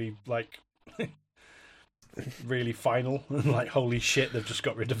seems really like really final and like holy shit, they've just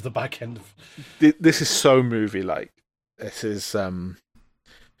got rid of the back end of. This is so movie like. This is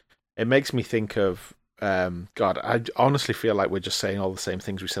it makes me think of God, I honestly feel like we're just saying all the same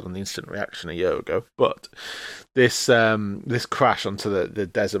things we said on the instant reaction a year ago. But this crash onto the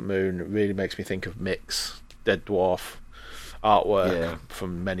desert moon really makes me think of Mick's Dead Dwarf artwork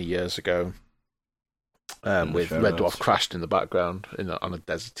from many years ago. With Red Dwarf crashed in the background on a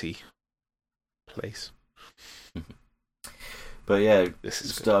deserty place. But yeah, this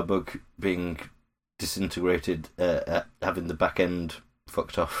is Starbug being disintegrated, having the back end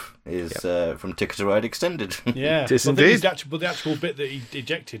fucked off is from Ticket to Ride Extended. Yeah, it is indeed. But the actual bit that he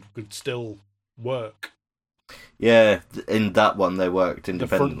ejected could still work. Yeah, in that one they worked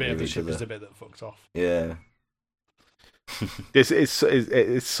independently. The front bit of the each ship other. is the bit that fucked off. Yeah.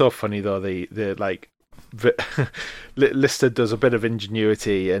 It's so funny though. The like Lister does a bit of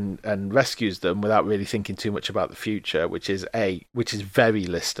ingenuity and rescues them without really thinking too much about the future, which is very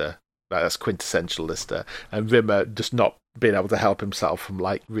Lister. Like, that's quintessential Lister. And Rimmer just not being able to help himself from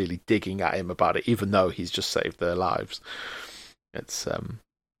like really digging at him about it, even though he's just saved their lives. It's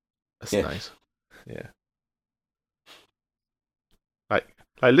nice. Yeah.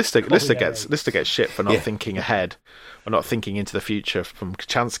 Like Lister gets shit for not thinking ahead or not thinking into the future from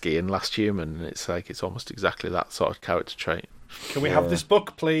Kachansky in Last Human, and it's like it's almost exactly that sort of character trait. Can we have this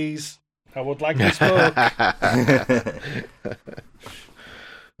book, please? I would like this book.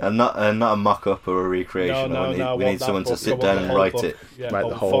 And not a mock-up or a recreation. No. We need someone to sit down and write it. Yeah, write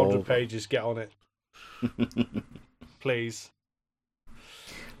the whole 400 pages. Get on it, please.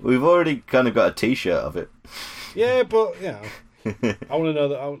 We've already kind of got a T-shirt of it. Yeah, but I want to know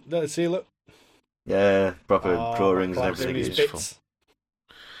that. Let's see, look. Yeah, proper drawings and Clark's everything. doing his bits.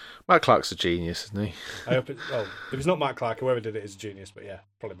 Matt Clark's a genius, isn't he? I hope if it's not Matt Clark, whoever did it is a genius. But yeah,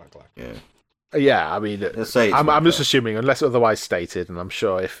 probably Matt Clark. Yeah. Yeah, I mean, Let's say it's I'm not just fair. assuming, unless otherwise stated, and I'm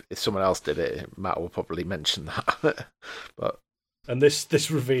sure if someone else did it, Matt will probably mention that. But And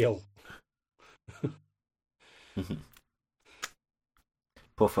this reveal.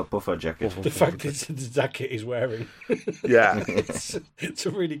 Puffer jacket. The fact that it's the jacket he's wearing. yeah, It's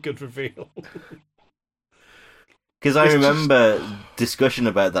a really good reveal. Because I It's remember discussion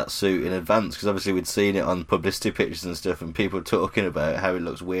about that suit in advance, because obviously we'd seen it on publicity pictures and stuff, and people talking about how it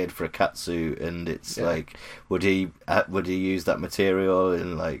looks weird for a cat suit, and it's like, would he use that material,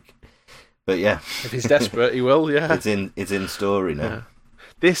 and like, but yeah, if he's desperate, he will. Yeah, it's in story now.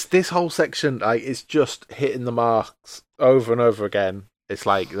 Yeah. This whole section, like, it's just hitting the marks over and over again. It's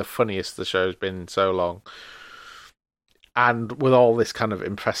like the funniest the show's been in so long, and with all this kind of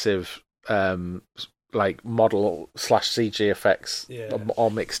impressive, like model / CG effects all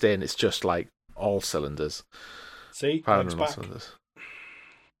mixed in, it's just like all cylinders. See, Firing Doug's on all back.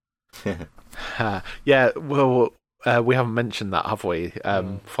 cylinders. Yeah, well, we haven't mentioned that, have we?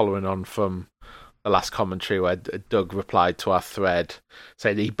 Following on from the last commentary where Doug replied to our thread,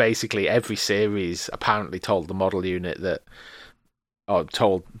 saying he basically every series apparently told the model unit that, or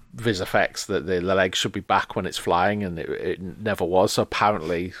told VisFX that the legs should be back when it's flying, and it never was. So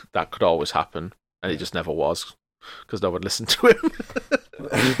apparently that could always happen, and it just never was because no one listened to him.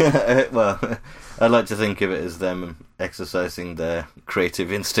 Well, I like to think of it as them exercising their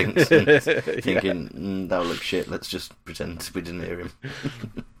creative instincts and thinking, that'll look shit, let's just pretend we didn't hear him.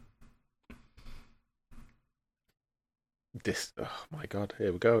 Oh my god,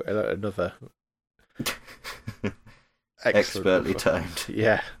 here we go. Another Expertly excellent timed.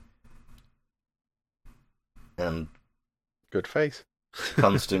 Yeah. And good face.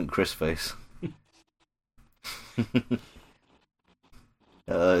 constant Chris face.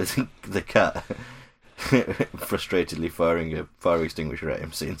 The cat frustratedly firing a fire extinguisher at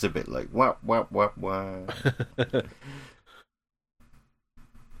him seems a bit like wah wah wah wah.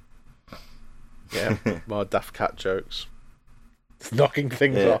 Yeah, more Daft Cat jokes. Knocking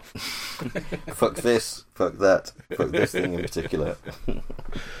things Yeah. off. Fuck this, fuck that, fuck this thing in particular.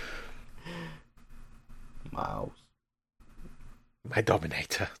 Mouse. My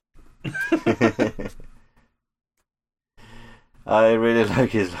Dominator. I really like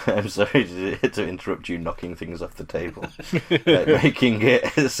his. I'm sorry to interrupt you knocking things off the table, making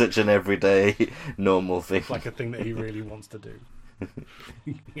it such an everyday, normal thing. Like a thing that he really wants to do.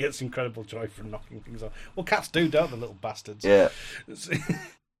 He gets incredible joy from knocking things off. Well, cats do, don't they, little bastards? Yeah.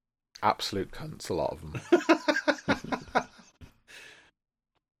 Absolute cunts, a lot of them.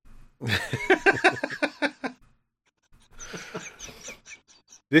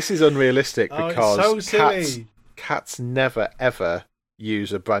 This is unrealistic because it's so silly. Cats never ever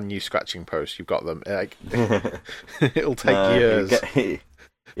use a brand new scratching post. You've got them. Like, it'll take years.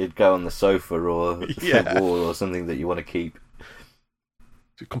 You'd go on the sofa or the wall or something that you want to keep.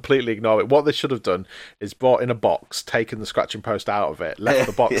 Completely ignore it. What they should have done is brought in a box, taken the scratching post out of it, left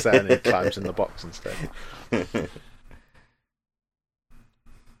the box there, and it climbs in the box instead.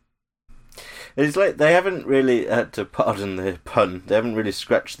 It's like they haven't really, to pardon the pun, they haven't really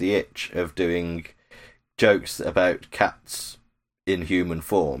scratched the itch of doing jokes about cats in human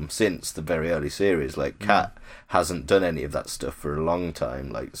form since the very early series. Like, Cat hasn't done any of that stuff for a long time,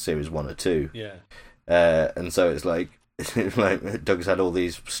 like series 1 or 2. Yeah. And so it's like Doug's had all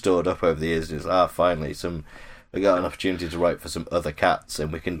these stored up over the years, and it's finally we got an opportunity to write for some other cats,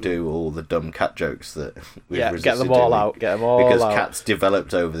 and we can do all the dumb cat jokes that we've resisted get them all doing. out. Get them all because out. Cat's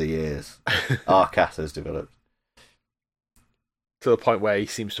developed over the years. Our cat has developed To the point where he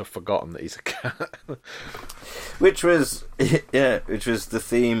seems to have forgotten that he's a cat. which was the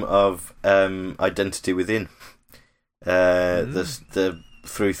theme of Identity Within. The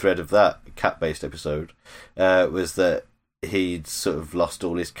through thread of that cat-based episode was that he'd sort of lost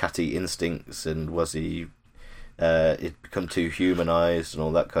all his catty instincts, and he'd become too humanized and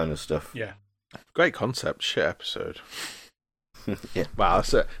all that kind of stuff. Yeah. Great concept. Shit episode. Yeah. Wow,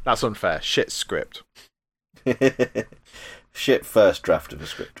 that's unfair. Shit script. Shit first draft of a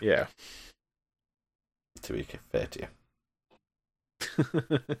script. Yeah. To be fair to you.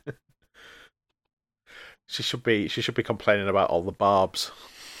 She should be complaining about all the barbs.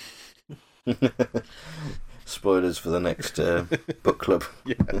 Spoilers for the next book club.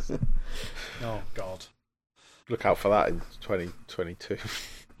 Yes. Oh, God. Look out for that in 2022.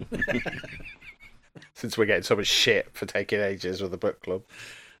 Since we're getting so much shit for taking ages with the book club.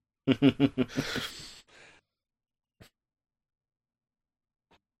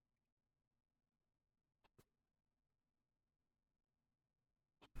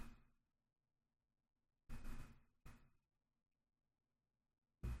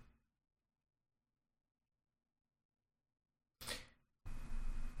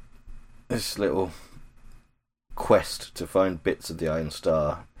 this little quest to find bits of the Iron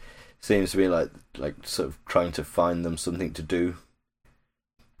Star seems to be like sort of trying to find them something to do,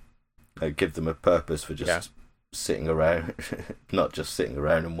 like give them a purpose for just sitting around, not just sitting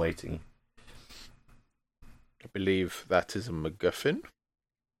around and waiting. I believe that is a MacGuffin.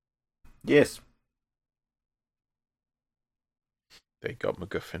 Yes. They got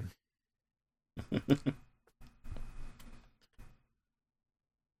MacGuffin.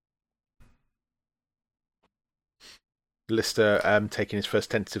 Lister taking his first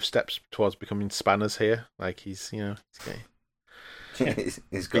tentative steps towards becoming Spanners here. Like he's he's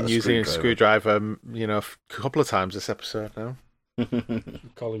got been using a screwdriver, a couple of times this episode now.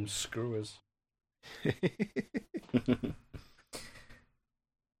 Call him Screwers.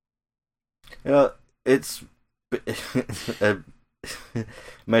 It's a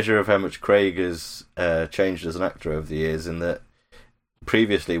measure of how much Craig has changed as an actor over the years, in that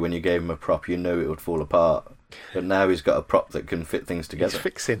previously when you gave him a prop you knew it would fall apart, but now he's got a prop that can fit things together. He's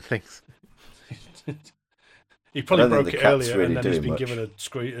fixing things. He probably broke it earlier, really, and then he's been given a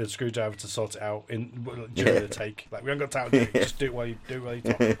screwdriver to sort it out during the take. Like, we haven't got time to do it, just do it while you talk.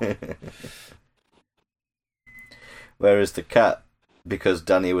 Whereas the cat, because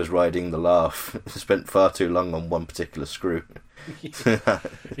Danny was riding the laugh, spent far too long on one particular screw. He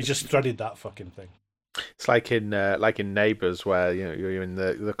just threaded that fucking thing. It's like in Neighbours, where you're in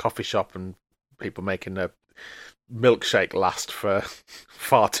the coffee shop and people making a milkshake last for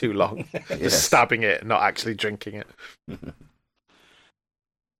far too long, just stabbing it, not actually drinking it.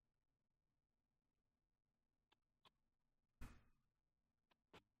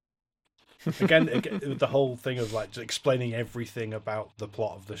 Again, the whole thing of like just explaining everything about the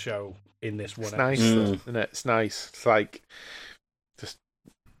plot of the show in this one episode. Nice, isn't it? It's nice. It's like just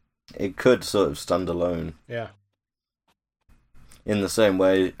it could sort of stand alone. Yeah. In the same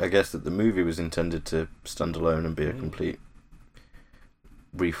way, I guess, that the movie was intended to stand alone and be a complete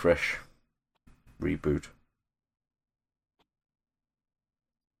refresh, reboot.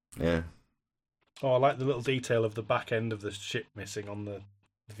 Yeah. Oh, I like the little detail of the back end of the ship missing on the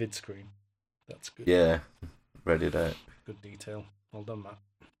vid screen. That's good. Yeah, read it out. Good detail. Well done, Matt.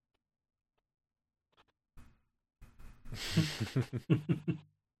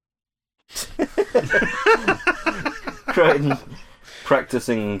 Crichton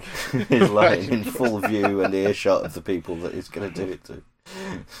practicing his line in full view and earshot of the people that he's going to do it to.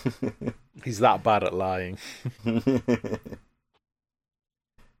 He's that bad at lying.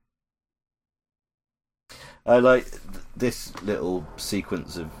 I like this little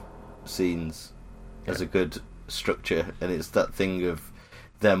sequence of scenes as a good structure, and it's that thing of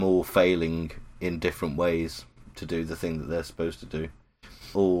them all failing in different ways to do the thing that they're supposed to do,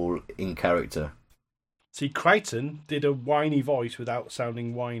 all in character. See, Crichton did a whiny voice without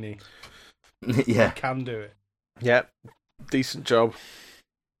sounding whiny. Yeah. He can do it. Yeah, decent job.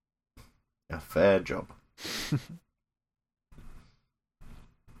 A fair job.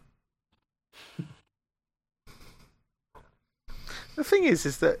 The thing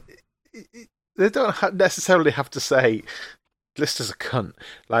is that they don't necessarily have to say Lister's a cunt.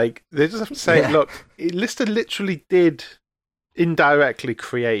 Like, they just have to say, look, Lister literally did indirectly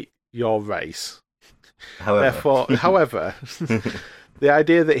create your race. However, the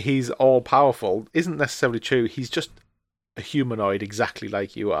idea that he's all powerful isn't necessarily true. He's just a humanoid exactly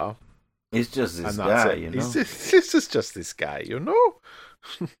like you are. He's just this guy, you know. This is just this guy, you know.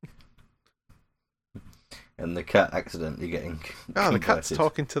 And the cat accidentally getting the cat's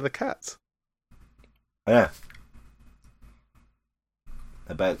talking to the cat. Yeah.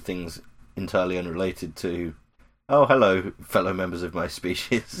 About things entirely unrelated to, oh, hello, fellow members of my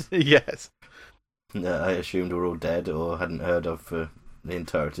species. Yes. I assumed were all dead or hadn't heard of for the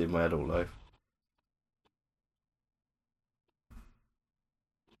entirety of my adult life.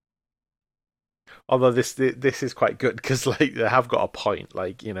 Although this is quite good because, like, they have got a point.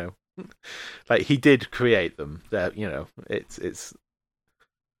 Like, you know, like, he did create them. That, you know, it's.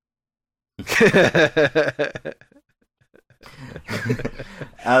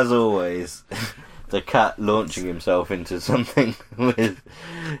 As always, the cat launching himself into something with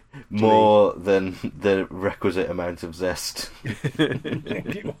more than the requisite amount of zest.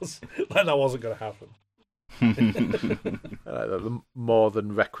 It was like that wasn't going to happen. The more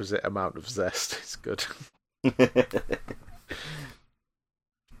than requisite amount of zest is good.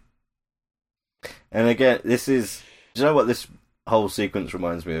 And again, this is... Do you know what this whole sequence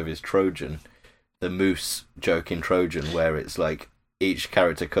reminds me of? Is Trojan. The moose joke in Trojan, where it's like, each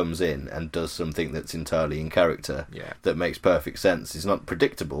character comes in and does something that's entirely in character, that makes perfect sense. It's not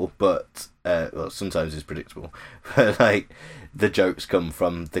predictable, but well, sometimes it's predictable. But like the jokes come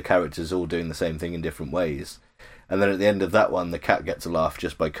from the characters all doing the same thing in different ways. And then at the end of that one, the cat gets a laugh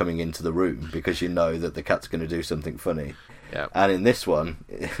just by coming into the room because you know that the cat's going to do something funny. Yeah. And in this one,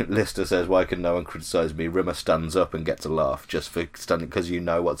 Lister says, "Why can no one criticise me?" Rimmer stands up and gets a laugh just for standing because you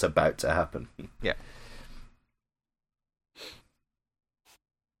know what's about to happen. Yeah.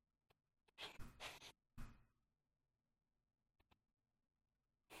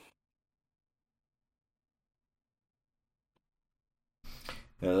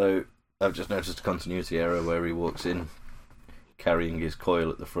 Although I've just noticed a continuity error where he walks in carrying his coil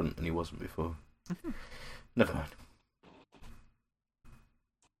at the front and he wasn't before. Never mind.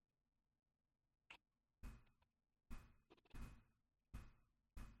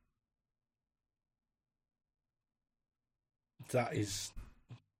 That is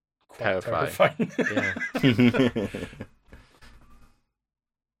quite terrifying. terrifying. Yeah.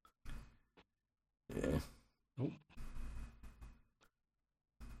 Yeah. Oh.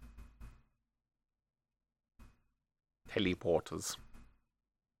 Teleporters.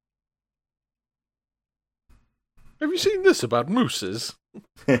 Have you seen this about mooses?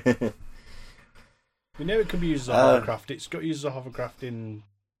 We know it can be used as a hovercraft. It's got used as a hovercraft in...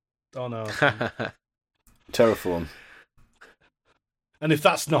 Oh no. Terraform. And if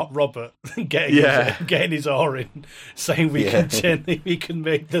that's not Robert getting his oar in, saying we can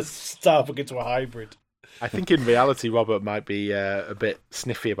make the Starbug into a hybrid. I think in reality, Robert might be a bit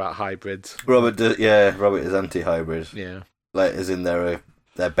sniffy about hybrids. Robert is anti-hybrid. Yeah, like as in they're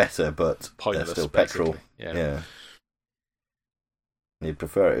better, but pointless, they're still petrol. Basically. Yeah. You'd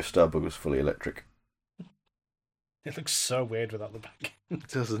prefer it if Starbug was fully electric. It looks so weird without the back. It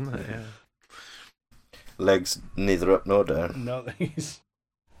does, doesn't it? Yeah. Legs neither up nor down. No, these.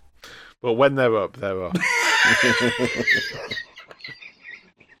 But when they're up, they're up.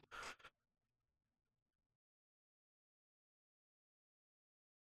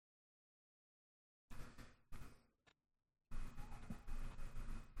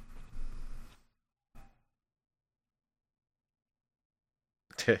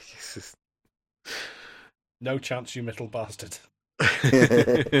 No chance, you little bastard.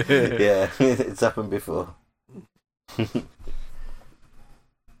 Yeah, it's happened before. I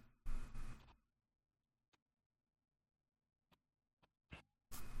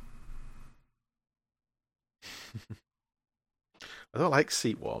don't like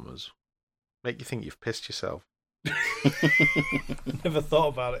seat warmers. Make you think you've pissed yourself. Never thought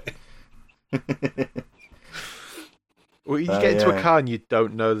about it. Well, you get into a car and you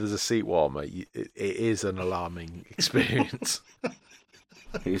don't know there's a seat warmer. It is an alarming experience.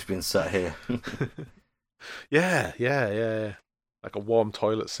 Who's been sat here? Yeah. Like a warm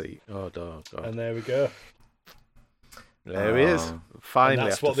toilet seat. Oh, God. And there we go. There he is. Finally, and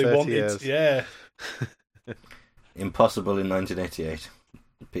that's after what they 30 wanted. years. Yeah. Impossible in 1988.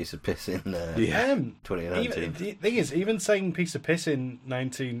 Piece of piss in 2019. Even, the thing is, even saying piece of piss in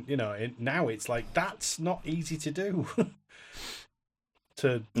 19, now it's like that's not easy to do.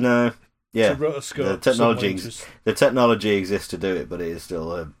 To rotoscope the technology exists to do it, but it is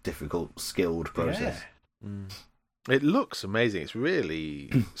still a difficult, skilled process. Yeah. It looks amazing. It's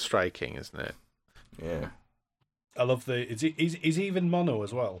really striking, isn't it? Yeah. I love is even mono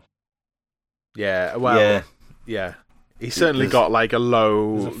as well? Yeah. Well. Yeah. He's certainly got like a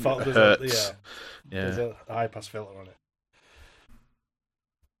low hertz. There's a high pass filter on it.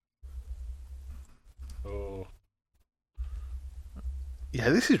 Oh. Yeah,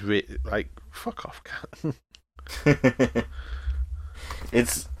 this is really like fuck off, cat.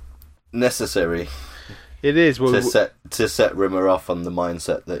 It's necessary. It is to set Rimmer off on the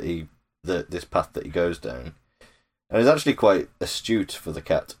mindset that this path that he goes down, and it's actually quite astute for the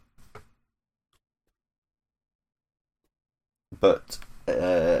cat. But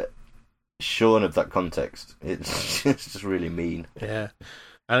shorn of that context, it's just really mean. Yeah,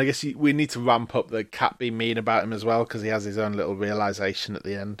 and I guess we need to ramp up the cat being mean about him as well, because he has his own little realization at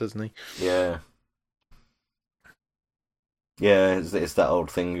the end, doesn't he? Yeah. Yeah, it's that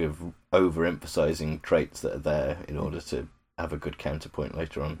old thing of overemphasizing traits that are there in order to have a good counterpoint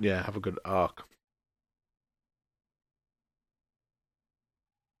later on. Yeah, have a good arc.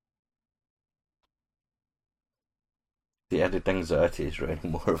 The added anxiety is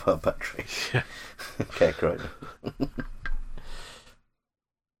draining more of our battery. Yeah. Okay, great.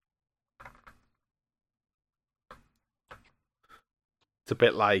 It's a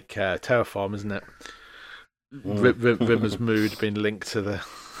bit like Terraform, isn't it? Rimmer's mood being linked to the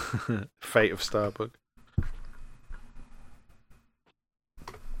fate of Starbug.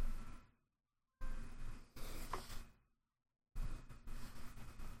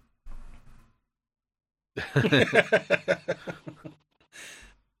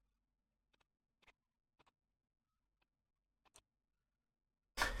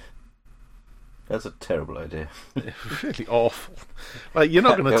 That's a terrible idea. Really awful. Like, you're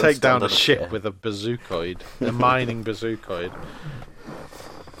not going to Go take stand down a on a ship chair. with a bazookoid, a mining bazookoid.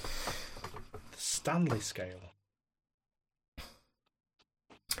 The Stanley scale.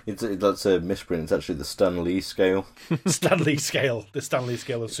 That's a misprint. It's actually the Stan Lee scale. Stanley scale. The Stanley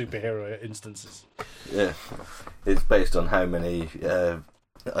scale of superhero instances. Yeah, it's based on how many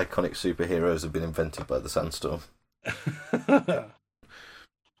iconic superheroes have been invented by the Sandstorm.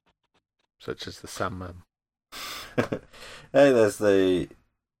 Such as the Sandman. Hey, there's a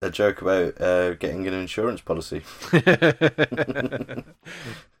joke about getting an insurance policy.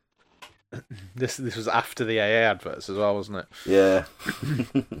 This was after the AA adverts as well, wasn't it? Yeah.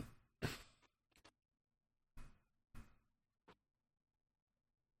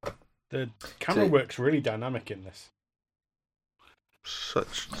 The camera work's really dynamic in this.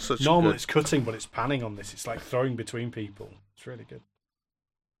 Such Normally good... it's cutting, but it's panning on this. It's like throwing between people. It's really good.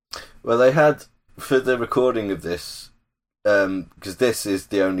 Well, they had, for the recording of this, because this is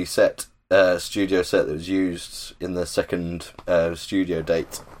the only studio set that was used in the second studio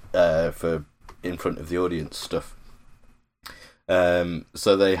date for in front of the audience stuff.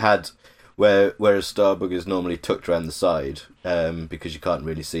 So they had, whereas Starbug is normally tucked around the side, because you can't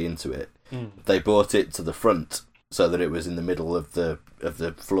really see into it, they brought it to the front so that it was in the middle of the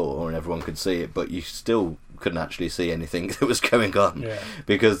floor and everyone could see it, but you still couldn't actually see anything that was going on,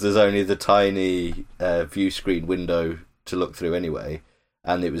 because there's only the tiny view screen window to look through anyway,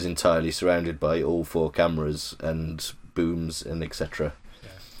 and it was entirely surrounded by all 4 cameras and booms and etc.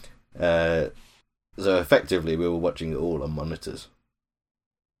 So effectively we were watching it all on monitors,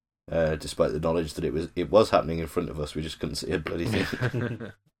 despite the knowledge that it was happening in front of us. We just couldn't see a bloody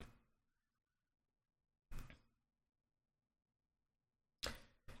thing.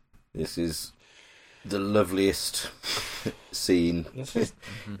 This is the loveliest scene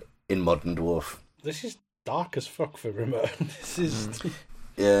in Modern Dwarf. This is dark as fuck for Rimmer. This is...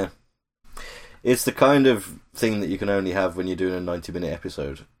 Yeah. It's the kind of thing that you can only have when you're doing a 90-minute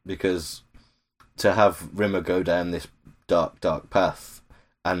episode, because to have Rimmer go down this dark, dark path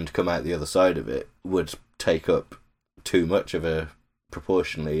and come out the other side of it would take up too much of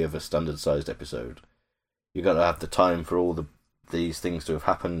proportionally of a standard-sized episode. You've got to have the time for all these things to have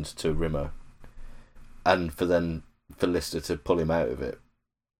happened to Rimmer, and for Lister to pull him out of it.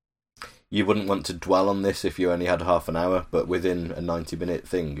 You wouldn't want to dwell on this if you only had half an hour, but within a 90-minute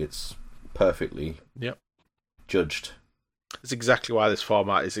thing, it's perfectly judged. It's exactly why this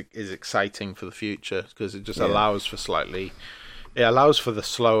format is exciting for the future, because it just allows for the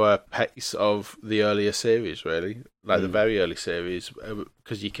slower pace of the earlier series, really, like the very early series,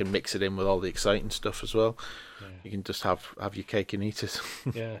 because you can mix it in with all the exciting stuff as well. You can just have your cake and eat it.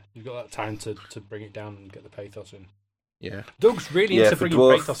 Yeah, you've got that time to bring it down and get the pathos in. Yeah, Doug's really into bringing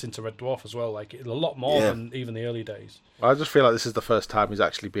pathos into Red Dwarf as well, like a lot more than even the early days. I just feel like this is the first time he's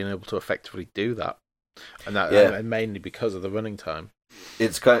actually been able to effectively do that, and mainly because of the running time.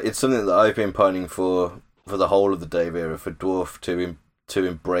 It's something that I've been pining for the whole of the Dave era, for Dwarf to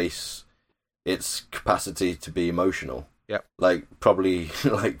embrace its capacity to be emotional. Yep. Like probably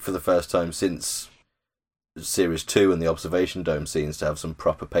like for the first time since Series 2 and the Observation Dome scenes, to have some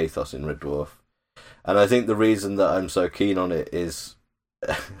proper pathos in Red Dwarf. And I think the reason that I'm so keen on it is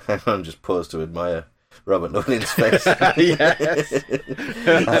I'm just paused to admire Robert Nollin's face. Yes.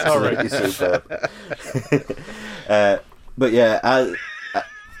 Absolutely superb. But yeah,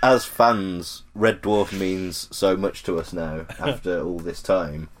 as fans, Red Dwarf means so much to us now after all this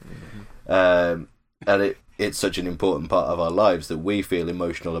time. And it's such an important part of our lives that we feel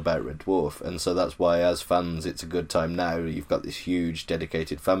emotional about Red Dwarf. And so that's why, as fans, it's a good time now. You've got this huge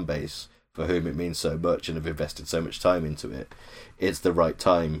dedicated fan base for whom it means so much and have invested so much time into it. It's the right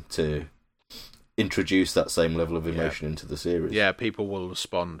time to introduce that same level of emotion into the series. Yeah, people will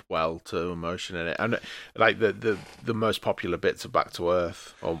respond well to emotion in it. And like the most popular bits of Back to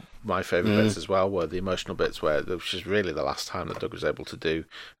Earth, or my favourite bits as well, were the emotional bits, which is really the last time that Doug was able to do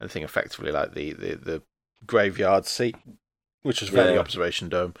anything effectively, like the graveyard seat, which was very Observation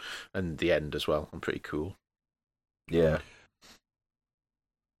Dome, and the end as well, and pretty cool. Yeah.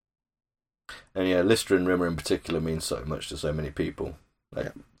 And yeah, Lister and Rimmer in particular means so much to so many people,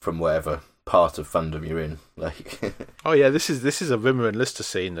 from wherever part of fandom you're in. Like, oh yeah, this is a Rimmer and Lister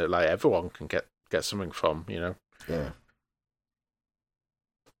scene that like everyone can get something from, you know. Yeah.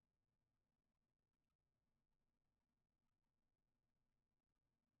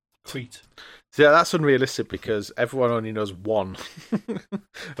 Crete. So yeah, that's unrealistic because everyone only knows one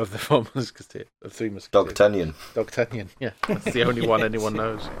of the four musketeers, of three musketeers. D'Artagnan. D'Artagnan, yeah. That's the only one anyone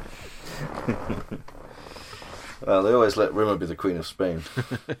knows. Well, they always let Rimmer be the Queen of Spain.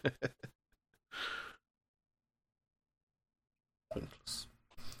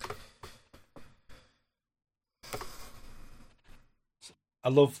 I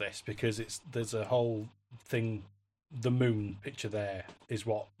love this because there's a whole thing. The moon picture there is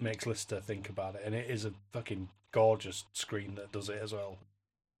what makes Lister think about it, and it is a fucking gorgeous screen that does it as well.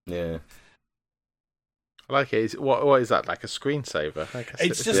 Yeah. I like it. What is that, like a screensaver? Like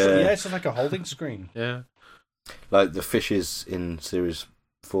It's just it's like a holding screen. Yeah. Like the fishes in Series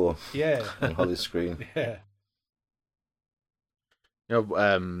 4 Yeah. on Holly's screen. Yeah. You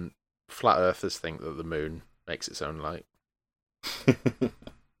know, flat earthers think that the moon makes its own light.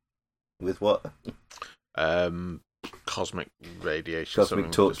 With what? Cosmic radiation.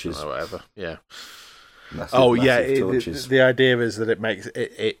 Cosmic torches. Or whatever. Yeah. Massive torches. The idea is that it makes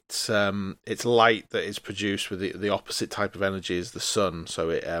it's light that is produced with the opposite type of energy as the sun, so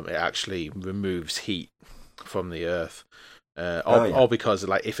it actually removes heat from the Earth. Or because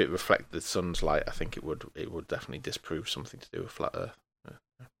like if it reflected the sun's light, I think it would definitely disprove something to do with flat Earth.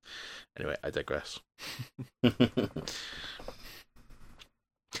 Anyway, I digress.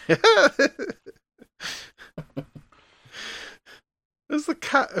 There's the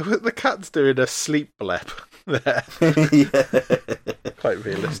cat. The cat's doing a sleep blep there. Yeah. Quite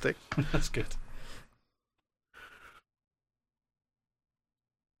realistic. That's good.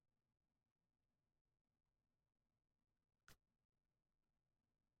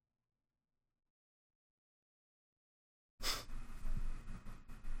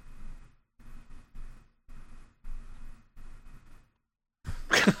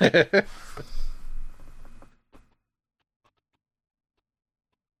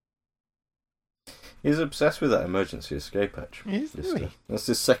 He's obsessed with that emergency escape hatch. Is he? That's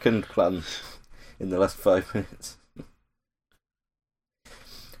his second plan in the last 5 minutes.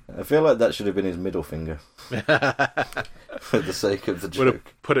 I feel like that should have been his middle finger. For the sake of the joke. Would have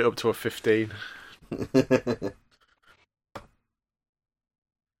put it up to a 15.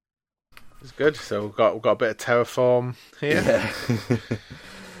 It's good. So we've got a bit of Terraform here. Yeah.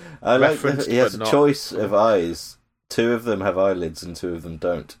 I like that he has a choice of eyes. 2 of them have eyelids and 2 of them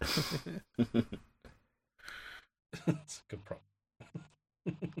don't. That's a good prop.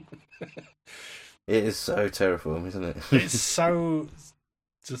 It is so Terraform, isn't it? It's so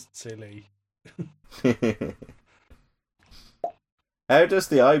just silly. How does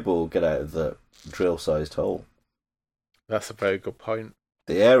the eyeball get out of the drill-sized hole? That's a very good point.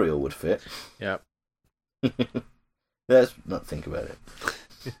 The aerial would fit. Yeah. Let's not think about it.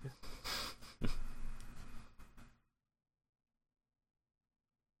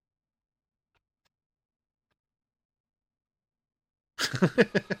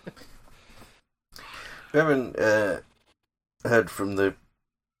 We haven't heard from the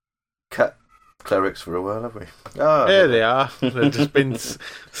cat clerics for a while, have we? Oh, There they are. They've just been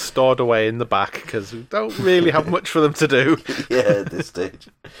stored away in the back because we don't really have much for them to do. Yeah, at this stage.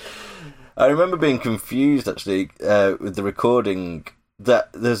 I remember being confused, actually, with the recording,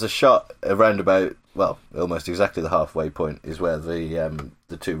 that there's a shot around about, well, almost exactly the halfway point is where the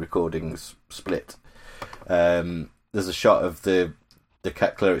 2 recordings split. There's a shot of the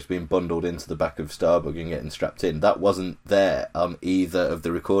cat clerics being bundled into the back of Starbug and getting strapped in. That wasn't there on either of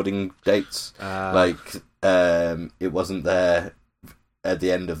the recording dates. It wasn't there at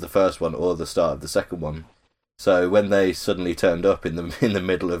the end of the first one or the start of the second one. So when they suddenly turned up in the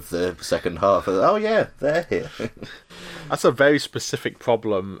middle of the second half, I was, oh yeah, they're here. That's a very specific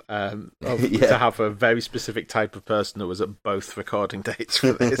problem to have a very specific type of person that was at both recording dates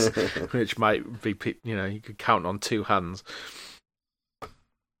for this, which might be, you could count on 2 hands.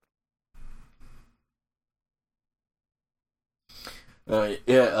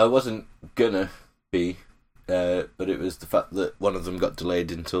 I wasn't gonna be, but it was the fact that one of them got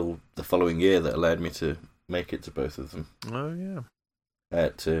delayed until the following year that allowed me to make it to both of them. Oh yeah. I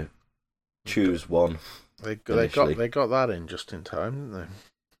had to choose one. They got that in just in time, didn't they?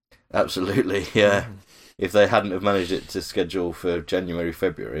 Absolutely, yeah. If they hadn't have managed it to schedule for January,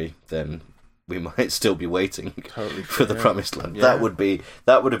 February, then we might still be waiting for the Promised Land. Yeah. That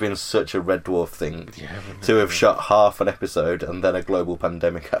would have been such a Red Dwarf thing to have shot half an episode and then a global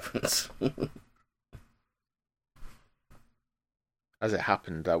pandemic happens. As it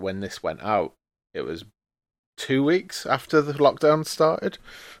happened, when this went out, it was 2 weeks after the lockdown started,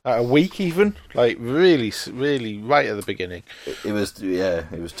 a week even, like really, really right at the beginning. It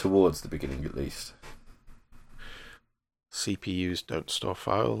was towards the beginning at least. CPUs don't store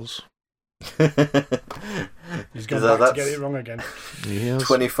files. He's gone back to get it wrong again. Yes.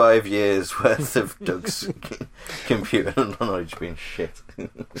 25 years worth of Doug's computer knowledge being shit.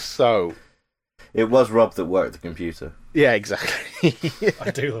 So it was Rob that worked the computer. yeah, exactly.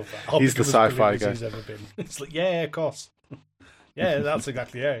 I do love that. He's the sci-fi guy. He's ever been. It's like, yeah, of course. Yeah, that's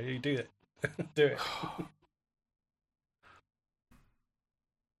exactly. Yeah, you do it. Do it.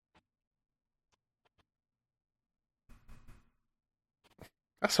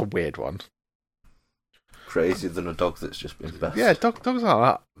 That's a weird one. Crazier than a dog that's just been bathed. Yeah, dogs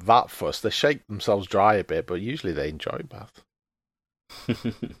aren't that fussed. They shake themselves dry a bit, but usually they enjoy bath.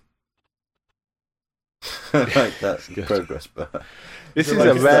 Like that progress bar. This is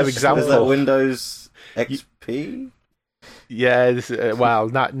a rare example. Is that Windows XP? Yeah, this is, well,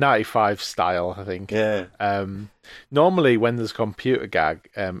 95 style, I think. Yeah. Normally, when there's computer gag,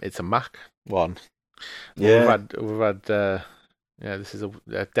 it's a Mac one. Yeah. We've had yeah, this is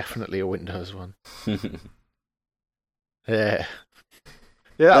definitely a Windows one. Yeah.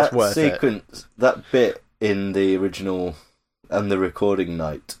 Yeah, that's that worth sequence, that bit in the original and the recording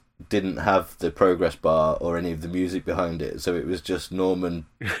night didn't have the progress bar or any of the music behind it, so it was just Norman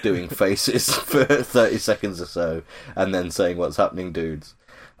doing faces for 30 seconds or so and then saying, "What's happening, dudes?"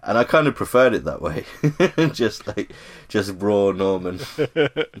 And I kind of preferred it that way. just raw Norman.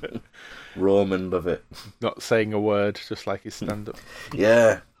 Rawman, love it. Not saying a word, just like his stand-up.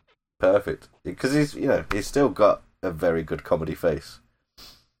 Yeah, perfect. Because he's still got a very good comedy face.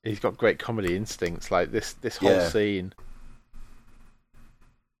 He's got great comedy instincts. Like this whole scene.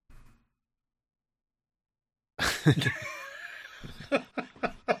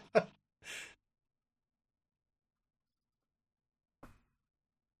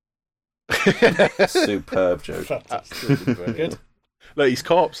 Superb joke. Absolutely good. Look, he's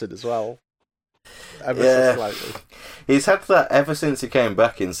corpsed as well. Ever so slightly. He's had that ever since he came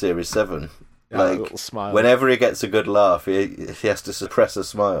back in Series 7. Yeah, a little smile. Whenever he gets a good laugh, he has to suppress a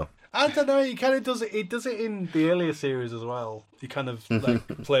smile. I don't know. He kind of does it. He does it in the earlier series as well. He kind of like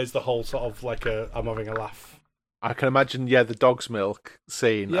plays the whole sort of like I'm having a laugh. I can imagine, the dog's milk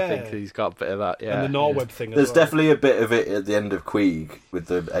scene. Yeah. I think he's got a bit of that. Yeah, And the Norweb thing. There's as well. definitely a bit of it at the end of Queeg with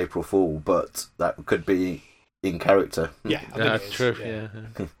the April Fool, but that could be in character. Yeah, I think it is, true. Yeah.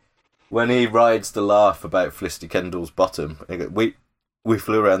 When he rides the laugh about Felicity Kendall's bottom, we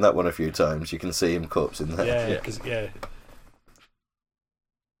flew around that one a few times. You can see him corpse in there. Yeah, because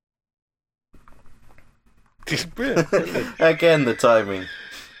Brilliant. Again, the timing.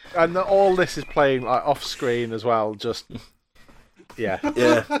 And all this is playing like off screen as well. Just yeah.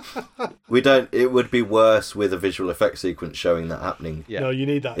 We don't. It would be worse with a visual effects sequence showing that happening. Yeah. No, you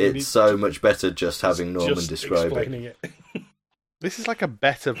need that. It's so much better just having Norman describe it. This is like a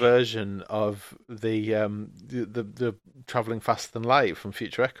better version of the traveling faster than light from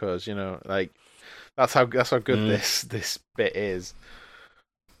Future Echoes. Like that's how good this bit is.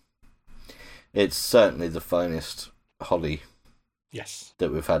 It's certainly the finest Holly. Yes.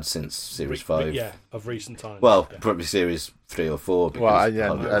 That we've had since Series 5. Yeah, of recent times. Well, probably Series 3 or 4, because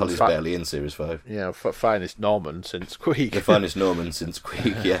Holly's barely in Series 5. Yeah, finest Norman since Queeg. The finest Norman since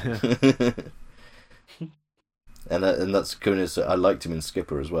Queeg, yeah. and that's coming as... I liked him in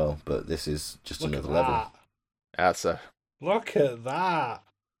Skipper as well, but this is just another level. Look at that.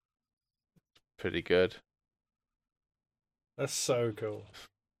 Pretty good. That's so cool.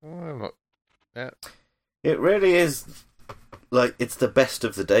 Yeah. It really is... Like, it's the best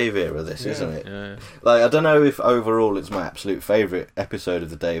of the Dave era, isn't it? Yeah. Like, I don't know if overall it's my absolute favourite episode of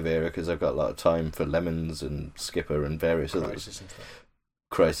the Dave era, because I've got a lot of time for Lemons and Skipper and various others.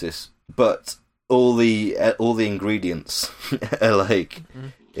 Crisis. But all the ingredients are like...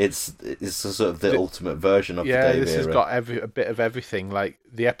 It's sort of the ultimate version of the Dave era. Yeah, this has got a bit of everything. Like,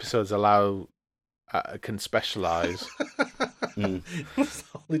 the episodes can specialise. He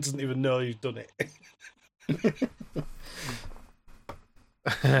doesn't even know you've done it.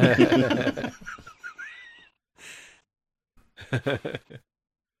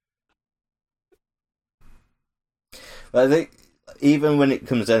 I think even when it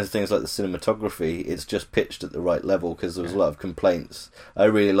comes down to things like the cinematography, it's just pitched at the right level, because there was a lot of complaints. I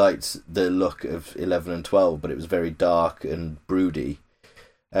really liked the look of 11 and 12, but it was very dark and broody.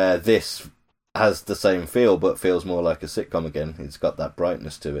 This has the same feel, but feels more like a sitcom again. It's got that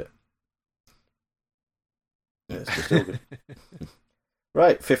brightness to it. Yeah, it's just all good.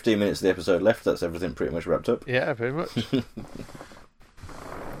 Right, 15 minutes of the episode left. That's everything pretty much wrapped up. Yeah, very much.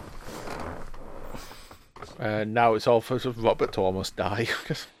 Now it's all for Robert to almost die.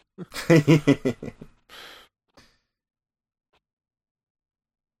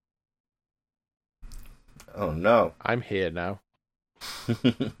 Oh no. I'm here now.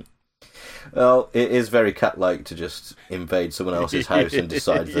 Well, it is very cat-like to just invade someone else's house and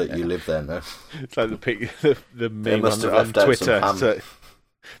decide that you live there now. It's like the meme must have on left out Twitter. some ham. So,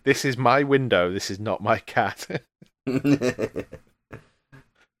 this is my window. This is not my cat. In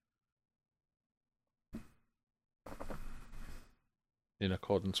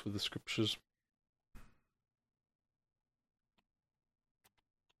accordance with the scriptures.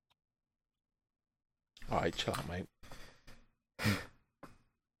 Alright, chill out, mate.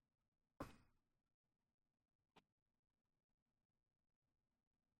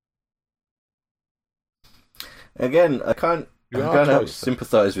 Again, I kind of close,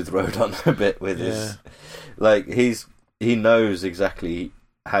 sympathise with Rodon a bit with his, like he knows exactly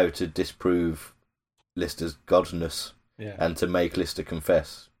how to disprove Lister's godness and to make Lister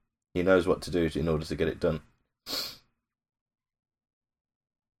confess. He knows what to do in order to get it done.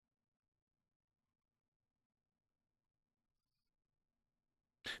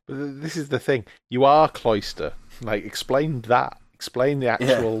 But this is the thing. You are Cloister. Like, explain that. Explain the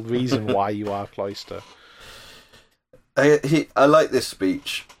actual reason why you are Cloister. I like this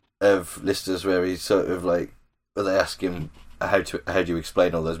speech of Lister's where he's sort of like, where they ask him how do you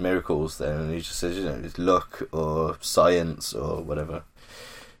explain all those miracles then, and he just says, it's luck or science or whatever,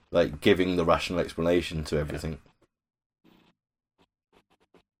 like giving the rational explanation to everything.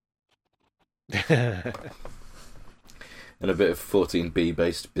 And a bit of 14B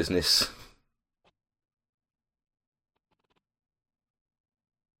based business.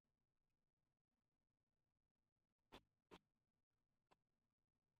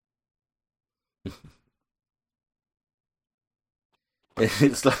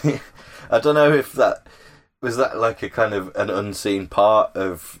 It's like, I don't know if that was like a kind of an unseen part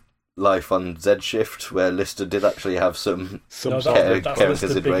of life on Z Shift where Lister did actually have some care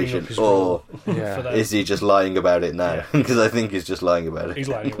consideration, or is he just lying about it now? Because I think he's just lying about it. He's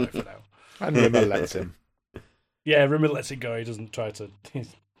lying about it for now. And Rimmer lets him. Yeah, Rimmer lets it go. He doesn't try to.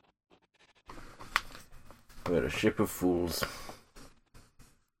 We're a ship of fools.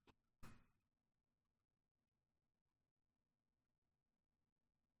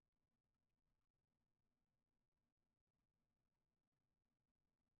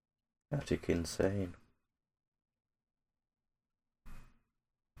 Attic insane.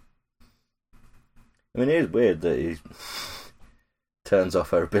 I mean, it is weird that he turns off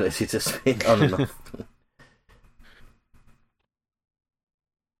her ability to speak on and off.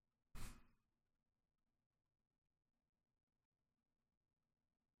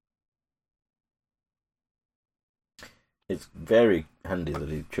 It's very handy that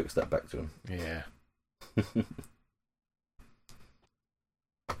he chucks that back to him. Yeah.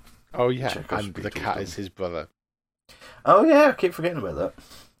 Oh yeah, and the cat is his brother. Oh yeah, I keep forgetting about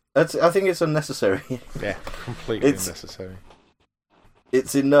that. I think it's unnecessary. Yeah, completely unnecessary.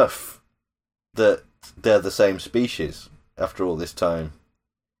 It's enough that they're the same species after all this time.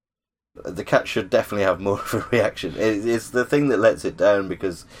 The cat should definitely have more of a reaction. It's the thing that lets it down,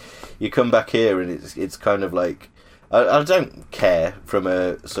 because you come back here and it's kind of like, I don't care from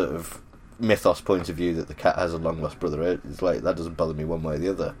a sort of mythos point of view that the cat has a long lost brother. It's like, that doesn't bother me one way or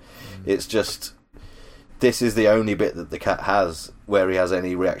the other. It's just, this is the only bit that the cat has where he has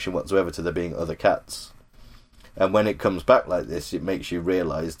any reaction whatsoever to there being other cats. And when it comes back like this, it makes you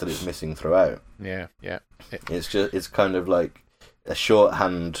realise that it's missing throughout. Yeah. It's kind of like a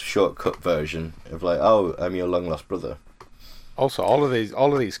shortcut version of like, oh, I'm your long lost brother. Also, all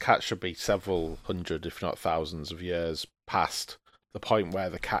of these cats should be several hundred, if not thousands, of years past the point where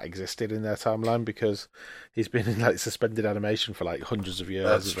the cat existed in their timeline, because he's been in like suspended animation for like hundreds of years.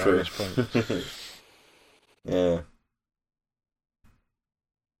 That's at true. various points. Yeah.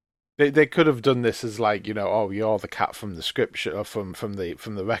 They could have done this as like, oh, you're the cat from the scripture, or from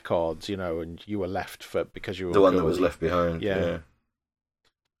the records, and you were left because you were the one that was left behind. Yeah.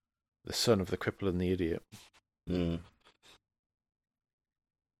 The son of the cripple and the idiot. Mm.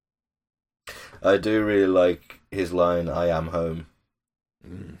 I do really like his line, "I am home."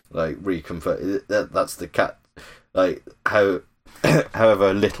 Like, reconfirm that's the cat. Like,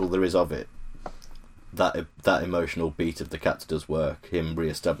 however little there is of it, that emotional beat of the cat does work. Him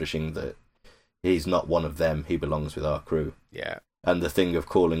re-establishing that he's not one of them; he belongs with our crew. Yeah. And the thing of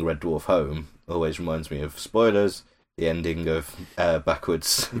calling Red Dwarf home always reminds me of, spoilers, the ending of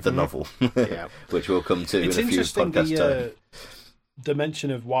Backwards, the novel, which we'll come to It's in a few podcast time. The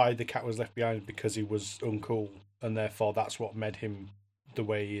mention of why the cat was left behind because he was uncool, and therefore that's what made him the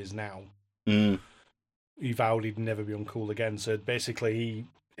way he is now. Mm. He vowed he'd never be uncool again. So basically,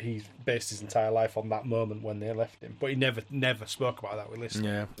 he's based his entire life on that moment when they left him. But he never spoke about that with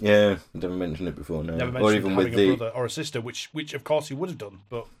Lister. Yeah, never mentioned it before. No, Never mentioned or even having with a brother or a sister, which of course he would have done.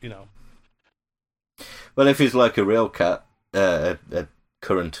 But Well, if he's like a real cat, a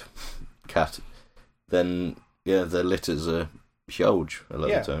current cat, then the litters are huge a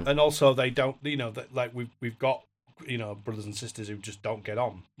lot of the time. And also they don't, that like we've got brothers and sisters who just don't get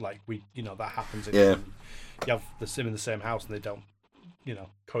on. Like that happens. You have them in the same house and they don't,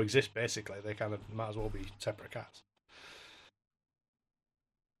 coexist. Basically, they kind of might as well be separate cats.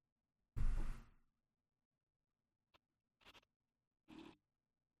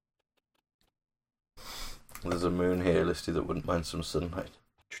 There's a moon here listed that wouldn't mind some sunlight.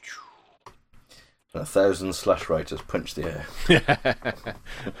 1,000 slash writers punched the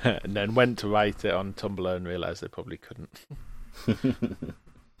air. And then went to write it on Tumblr and realised they probably couldn't.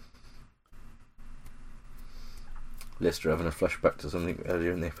 Lister having a flashback to something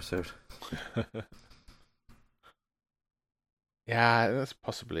earlier in the episode. Yeah, that's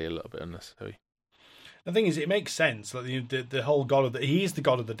possibly a little bit unnecessary. The thing is, it makes sense. Like the whole god of he is the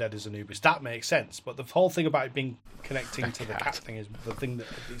god of the dead as Anubis. That makes sense. But the whole thing about it being connecting to the cat thing is the thing that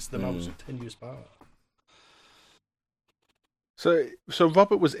is the most tenuous part. So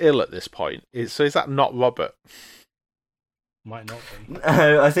Robert was ill at this point. So is that not Robert? Might not be.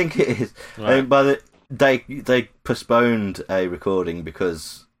 No, I think it is. Right. I mean, they postponed a recording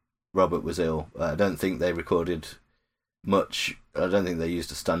because Robert was ill. I don't think they recorded much. I don't think they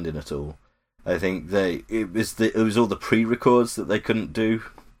used a stand-in at all. I think it was all the pre-records that they couldn't do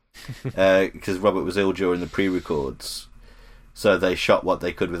because Robert was ill during the pre-records. So they shot what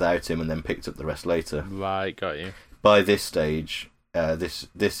they could without him and then picked up the rest later. Right, got you. By this stage, this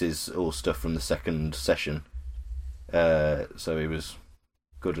is all stuff from the second session. So he was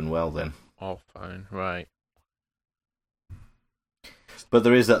good and well then. Oh, fine, right. But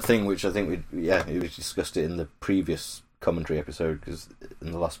there is that thing which I think we discussed it in the previous commentary episode, because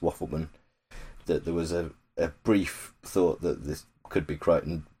in the last Waffleman, that there was a brief thought that this could be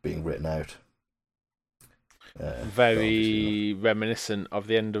Crichton being written out. Very reminiscent of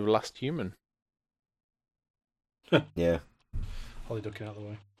the end of Last Human. Yeah. Holly ducking out of the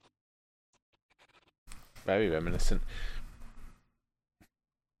way. Very reminiscent.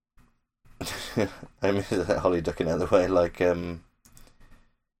 I mean, Holly ducking out of the way like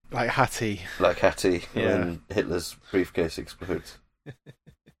Hattie. Like Hattie Yeah. when Hitler's briefcase explodes.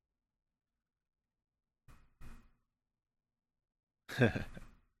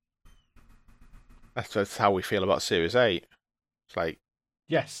 That's how we feel about Series 8. It's like,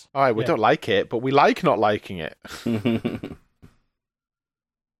 Yes. alright, we Yeah. don't like it, but we like not liking it.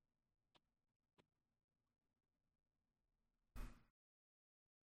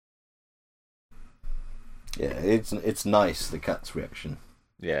 Yeah, it's nice, the cat's reaction.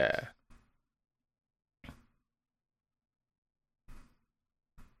 Yeah.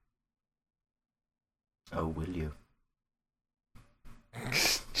 Oh, will you?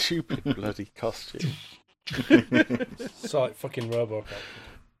 Stupid bloody costume. So like fucking Robocop.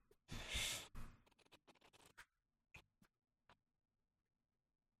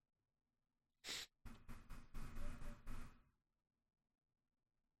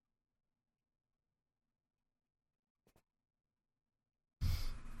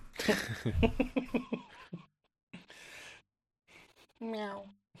 Meow.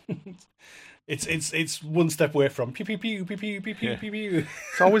 It's one step away from pew pew pew pew pew pew pew Yeah. pew pew.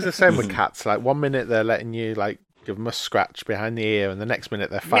 It's always the same with cats. Like, one minute they're letting you, like, give them a scratch behind the ear, and the next minute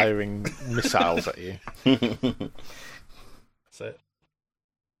they're firing missiles at you. That's it.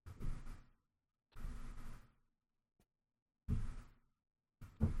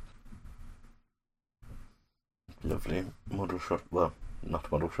 Lovely model shot. Well,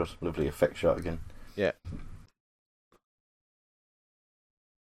 not model shot. Lovely effect shot again. Yeah.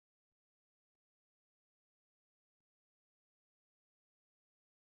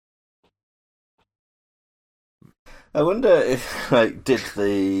 I wonder if did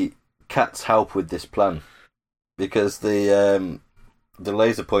the cats help with this plan, because the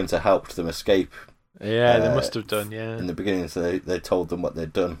laser pointer helped them escape Yeah, they must have done, yeah. in the beginning, so they told them what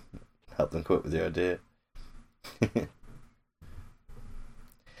they'd done, helped them come up with the idea.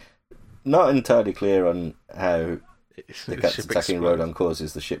 Not entirely clear on how the cats ship attacking exploded. Rodon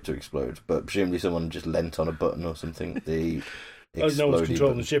causes the ship to explode, but presumably someone just leant on a button or something. The Oh, no one's explodey controlling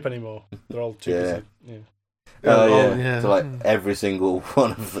button. the ship anymore. They're all too Yeah. busy. Yeah. Oh, Oh, yeah. yeah. So, like, every single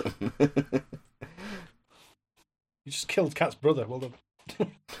one of them. You just killed Cat's brother. Well done.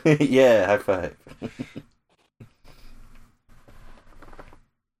 Yeah, high five.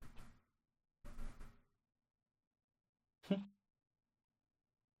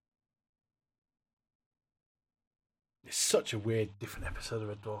 It's such a weird, different episode of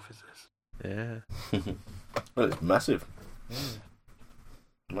Red Dwarf, is this? Yeah. Well, it's massive. Yeah.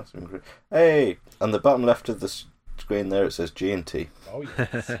 Massive. Hey, on the bottom left of the screen there, it says G&T. Oh,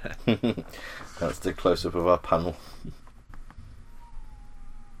 yes. That's the close-up of our panel.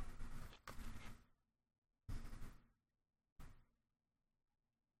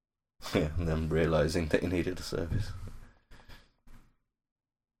 Yeah, and then realising that he needed a service.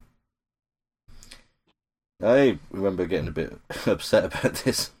 I remember getting a bit upset about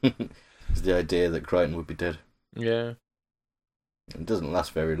this. It's the idea that Crichton would be dead. Yeah. It doesn't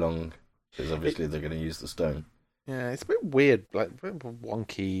last very long, because obviously they're going to use the stone. Yeah, it's a bit weird, like a bit of a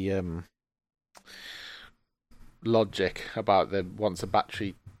wonky logic about the once a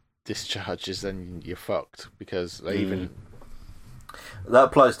battery discharges, then you're fucked, because they even... That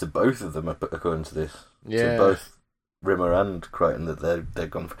applies to both of them, according to this. Yeah. To both Rimmer and Crichton, that they're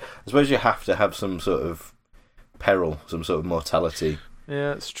gone for. I suppose you have to have some sort of peril, some sort of mortality.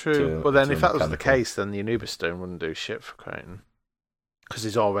 Yeah, it's true. But then if that was the mechanical. case, then the Anubis Stone wouldn't do shit for Crichton. Because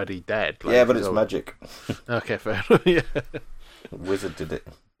he's already dead. Like, Yeah, but it's magic. Okay, fair enough. Yeah. Wizard did it.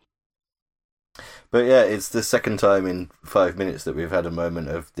 But yeah, it's the second time in 5 minutes that we've had a moment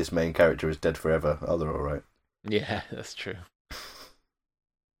of this main character is dead forever. Oh, they're alright. Yeah, that's true.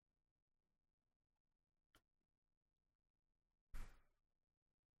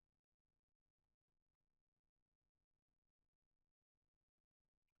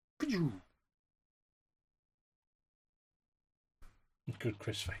 Good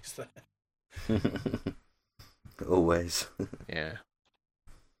Chris face there. Always. Yeah.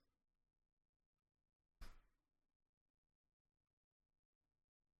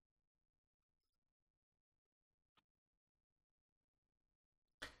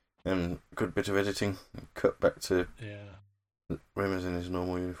 And good bit of editing. Cut back to Yeah. Rimmer's in his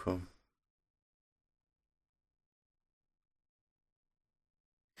normal uniform.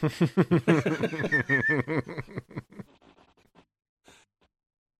 Good.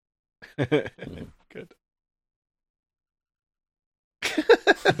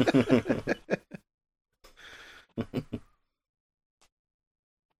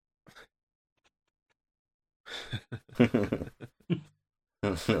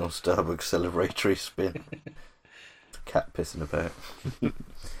 Little Starbucks celebratory spin. Cat pissing about.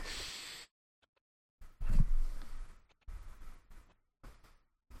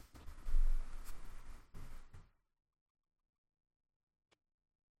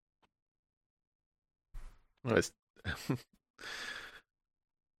 Well, it's... The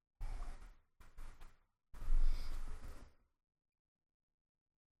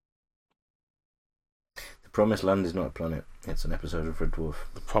Promised Land is not a planet. It's an episode of Red Dwarf.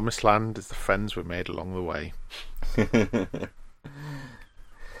 The Promised Land is the friends we made along the way.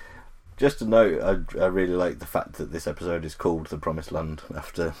 Just a note, I really like the fact that this episode is called The Promised Land,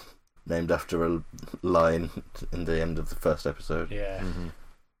 named after a line in the end of the first episode. Yeah. Mm-hmm.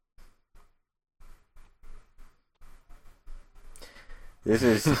 This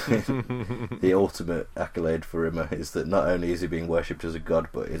is the ultimate accolade for Rimmer, is that not only is he being worshipped as a god,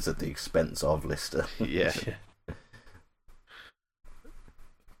 but it's at the expense of Lister. Yeah.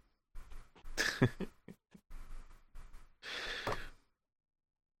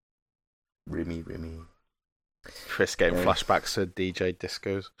 Rimmy. Chris getting Yeah. flashbacks to DJ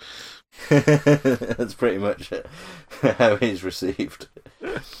discos. That's pretty much how he's received.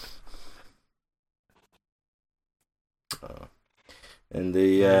 Oh. And the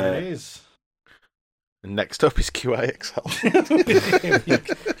Yeah, it is. And next up is QIXL.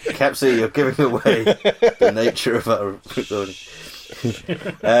 Capsy, you're giving away the nature of our recording.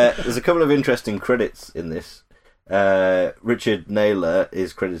 There's a couple of interesting credits in this. Richard Naylor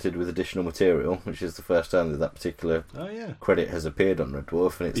is credited with additional material, which is the first time that particular credit has appeared on Red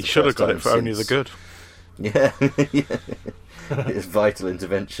Dwarf. And it's He the should have first got time it for Only the Good. Yeah, yeah. It's vital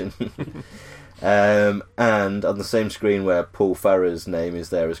intervention. And on the same screen where Paul Farrer's name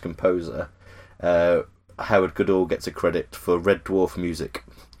is there as composer, Howard Goodall gets a credit for Red Dwarf music,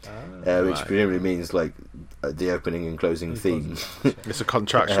 which presumably means like the opening and closing theme. It's a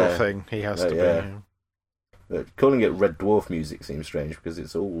contractual thing. He has to be. But calling it Red Dwarf music seems strange because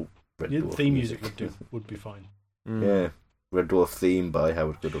it's all Red Dwarf theme music would be fine. Yeah, Red Dwarf theme by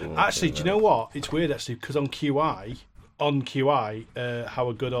Howard Goodall. Actually, do you know what? It's weird actually because on QI,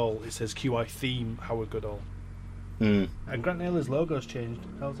 Howard Goodall, it says QI theme Howard Goodall. And Grant Naylor's logo's changed.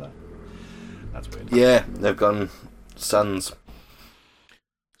 How's that? That's weird. Yeah, they've gone Sans.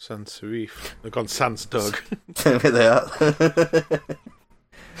 Sans Serif. They've gone Sans Doug. They are.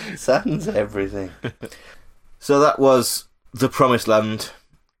 Sans everything. So that was The Promised Land,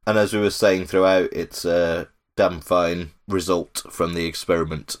 and as we were saying throughout, it's David damn fine result from the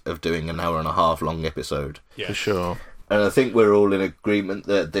experiment of doing an hour and a half long episode. Yeah. For sure. And I think we're all in agreement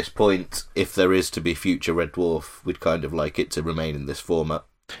that at this point, if there is to be future Red Dwarf, we'd kind of like it to remain in this format.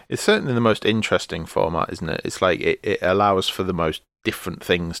 It's certainly the most interesting format, isn't it? It's like it allows for the most different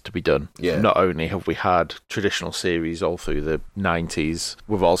things to be done. Yeah. Not only have we had traditional series all through the 90s,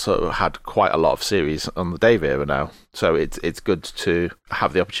 we've also had quite a lot of series on the Dave era now. So it's good to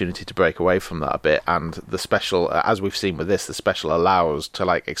have the opportunity to break away from that a bit. And the special, as we've seen with this, the special allows to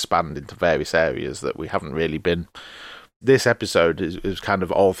like expand into various areas that we haven't really been. This episode is kind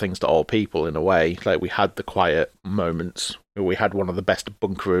of all things to all people in a way. Like, we had the quiet moments. We had one of the best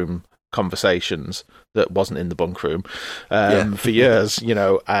bunk room conversations that wasn't in the bunk room for years,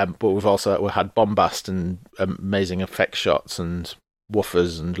 but we had bombast and amazing effect shots and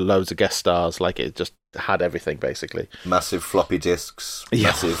woofers and loads of guest stars. Like, it just had everything, basically. Massive floppy disks,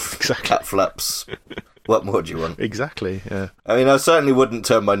 massive exactly. cat flaps. What more do you want? Exactly, yeah. I mean, I certainly wouldn't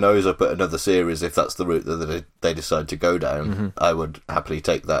turn my nose up at another series if that's the route that they decide to go down. Mm-hmm. I would happily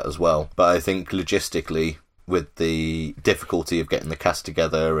take that as well. But I think logistically, with the difficulty of getting the cast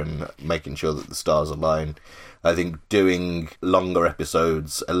together and making sure that the stars align, I think doing longer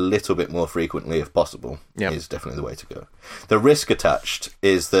episodes a little bit more frequently, if possible, is definitely the way to go. The risk attached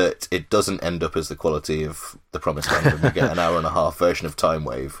is that it doesn't end up as the quality of The Promised Land, and we get an hour and a half version of Time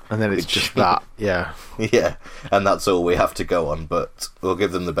Wave. And then it's just that, yeah. Yeah, and that's all we have to go on, but we'll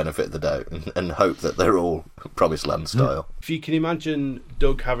give them the benefit of the doubt and hope that they're all Promised Land style. If you can imagine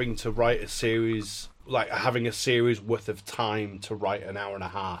Doug having to write a series, like having a series worth of time to write an hour and a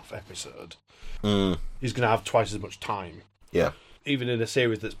half episode, he's going to have twice as much time. Yeah. Even in a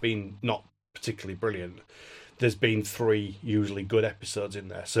series that's been not particularly brilliant, there's been 3 usually good episodes in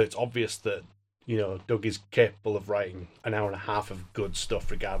there. So it's obvious that, Doug is capable of writing an hour and a half of good stuff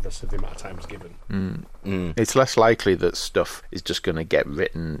regardless of the amount of time he's given. It's less likely that stuff is just going to get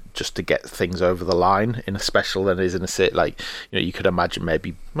written just to get things over the line in a special than it is in a sit. Like, you could imagine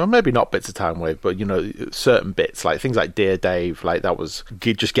maybe not bits of Time Wave, but certain bits, like things like Dear Dave, like that was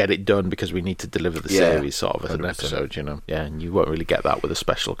just get it done because we need to deliver the series sort of as an 100%. episode. Yeah, and you won't really get that with a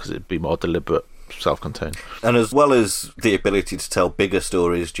special because it'd be more deliberate, self-contained. And as well as the ability to tell bigger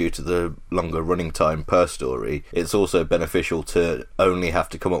stories due to the longer running time per story, it's also beneficial to only have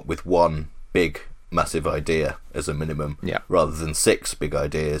to come up with one big massive idea as a minimum, rather than 6 big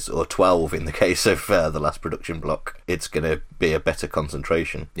ideas or 12 in the case of the last production block. It's going to be a better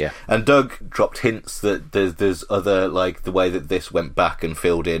concentration. Yeah. And Doug dropped hints that there's other, like the way that this went back and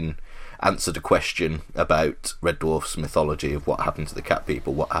filled in, answered a question about Red Dwarf's mythology of what happened to the cat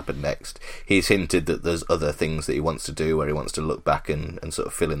people, what happened next. He's hinted that there's other things that he wants to do where he wants to look back and sort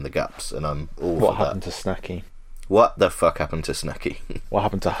of fill in the gaps, and I'm all What for happened that. to Snacky? What the fuck happened to Snacky? What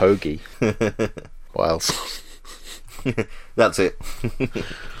happened to Hoagie? What else? That's it.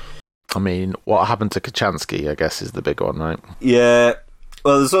 I mean, what happened to Kachansky, I guess, is the big one, right? Yeah.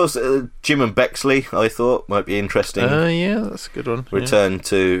 Well, there's also Jim and Bexley, I thought, might be interesting. Yeah, that's a good one. Return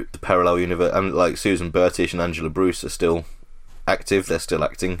to the parallel universe. And like Susan Burtish and Angela Bruce are still active, they're still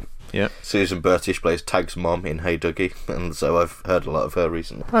acting. Yeah. Susan Burtish plays Tag's mom in Hey Dougie, and so I've heard a lot of her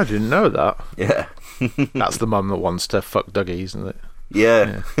recently. I didn't know that. Yeah. That's the mum that wants to fuck Dougie, isn't it?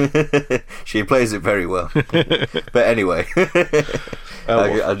 Yeah. She plays it very well. But anyway,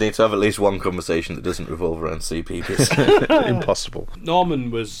 I need to have at least one conversation that doesn't revolve around CPBs. Impossible.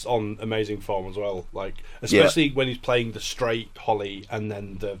 Norman was on amazing form as well, like especially when he's playing the straight Holly and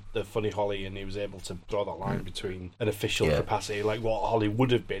then the funny Holly, and he was able to draw that line between an official capacity, like what Holly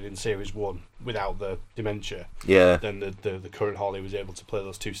would have been in Series 1 without the dementia. Yeah. Then the current Holly was able to play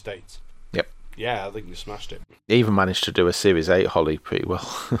those 2 states. Yep. Yeah, I think you smashed it. He even managed to do a Series 8 Holly pretty well.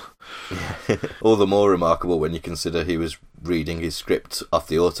 All the more remarkable when you consider he was reading his script off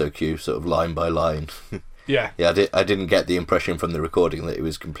the auto cue, sort of line by line. Yeah. Yeah, I didn't get the impression from the recording that he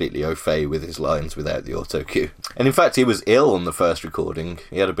was completely au fait with his lines without the auto cue. And in fact, he was ill on the first recording.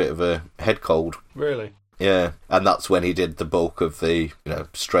 He had a bit of a head cold. Really? Yeah, and that's when he did the bulk of the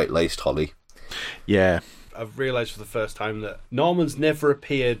straight-laced Holly. Yeah. I've realised for the first time that Norman's never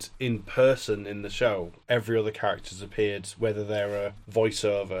appeared in person in the show. Every other character's appeared, whether they're a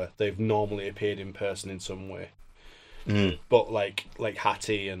voiceover, they've normally appeared in person in some way. But like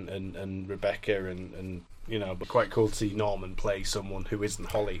Hattie and Rebecca and but quite cool to see Norman play someone who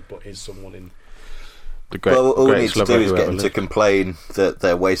isn't Holly but is someone in The great, well, all we need greatest to love do is ever get him to lived. complain that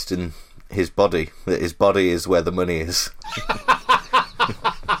they're wasting his body, that his body is where the money is.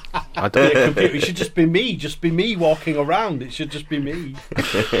 I don't, it should just be me walking around. It should just be me.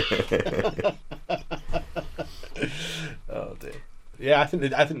 Oh dear. Yeah, I think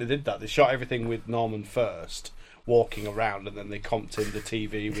they did that. They shot everything with Norman first, walking around, and then they comped in the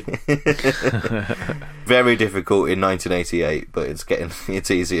TV with. Very difficult in 1988, but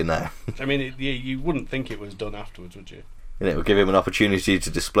it's easier now. I mean, you wouldn't think it was done afterwards, would you? And it would give him an opportunity to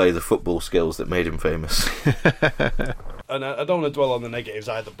display the football skills that made him famous. And I don't want to dwell on the negatives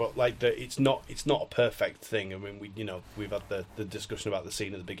either, but like it's not a perfect thing. I mean, we've had the discussion about the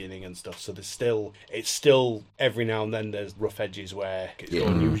scene at the beginning and stuff. So it's still every now and then there's rough edges where it's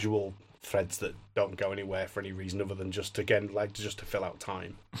unusual threads that don't go anywhere for any reason other than just to fill out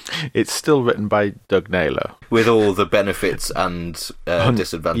time. It's still written by Doug Naylor with all the benefits and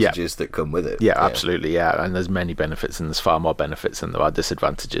disadvantages that come with it. Yeah, absolutely. Yeah, and there's many benefits, and there's far more benefits than there are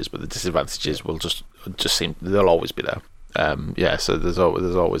disadvantages. But the disadvantages will just seem they'll always be there. So there's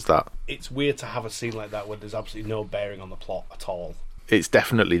always that. It's weird to have a scene like that where there's absolutely no bearing on the plot at all. It's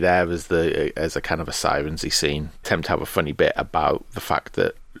definitely there as a kind of a Sirens-y scene. Attempt to have a funny bit about the fact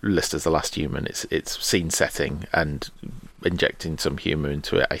that Lister's the last human. It's scene setting and injecting some humour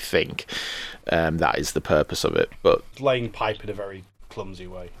into it. I think that is the purpose of it. But laying pipe in a very clumsy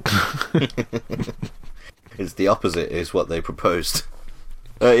way. It's the opposite, is what they proposed.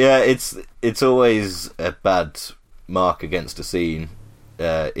 It's always a bad mark against a scene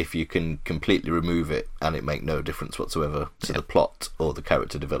if you can completely remove it and it make no difference whatsoever to the plot or the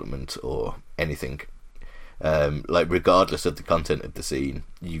character development or anything. Regardless of the content of the scene,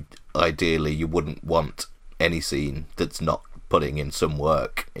 ideally you wouldn't want any scene that's not putting in some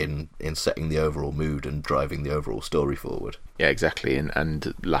work in setting the overall mood and driving the overall story forward. Yeah, exactly.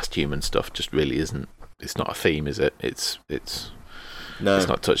 And Last Human stuff just really isn't. It's not a theme, is it? It's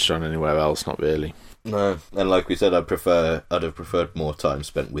not touched on anywhere else. Not really. No, and like we said, I'd have preferred more time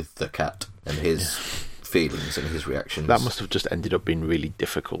spent with the cat and his feelings and his reactions. That must have just ended up being really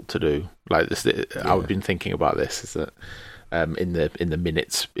difficult to do. Like this, I've been thinking about this. Is that in the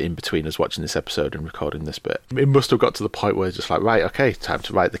minutes in between us watching this episode and recording this bit, it must have got to the point where it's just like, right, okay, time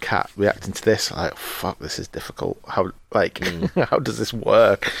to write the cat reacting to this. Like, fuck, this is difficult. How how does this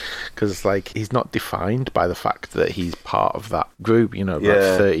work? Because he's not defined by the fact that he's part of that group. About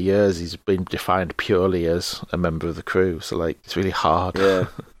 30 years he's been defined purely as a member of the crew. So it's really hard. Yeah.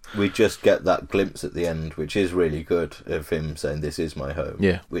 We just get that glimpse at the end, which is really good, of him saying, "This is my home."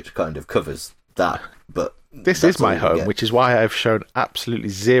 Yeah. Which kind of covers that, but this is my home, which is why I've shown absolutely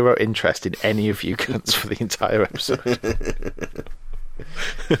zero interest in any of you cunts for the entire episode.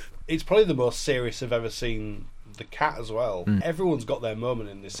 It's probably the most serious I've ever seen the cat as well. Everyone's got their moment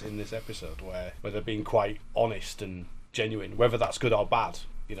in this episode where they're being quite honest and genuine, whether that's good or bad,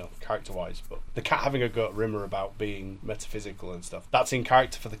 character-wise. But the cat having a go at Rimmer about being metaphysical and stuff, that's in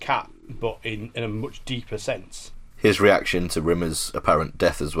character for the cat, but in a much deeper sense. His reaction to Rimmer's apparent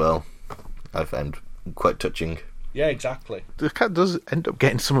death as well, I found quite touching. Yeah, exactly. The cat does end up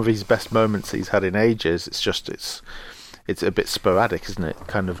getting some of his best moments he's had in ages. It's just it's a bit sporadic, isn't it? It's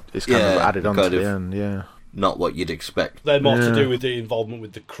kind of added on to the end. Yeah, not what you'd expect. They're more to do with the involvement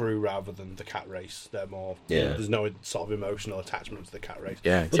with the crew rather than the cat race. They're more. Yeah. There's no sort of emotional attachment to the cat race.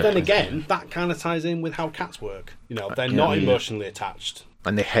 Yeah, exactly. But then again, that kind of ties in with how cats work. They're not emotionally attached.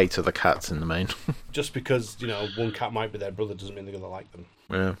 And they hate other cats in the main. Just because, one cat might be their brother doesn't mean they're going to like them.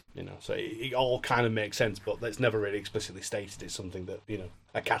 Yeah. So it all kind of makes sense, but it's never really explicitly stated. It's something that,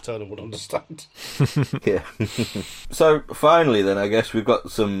 a cat owner would understand. Yeah. So finally then, I guess we've got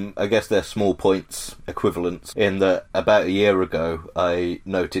they're small points equivalents in that about a year ago I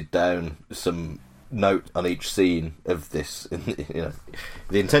noted down some note on each scene of this, the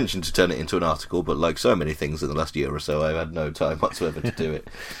intention to turn it into an article, but like so many things in the last year or so, I've had no time whatsoever to do it.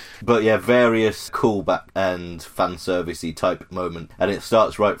 But yeah, various callback and fan servicey type moment, and it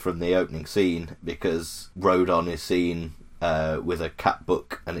starts right from the opening scene because Rodon is seen with a cat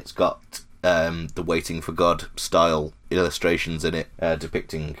book, and it's got the Waiting for God style illustrations in it,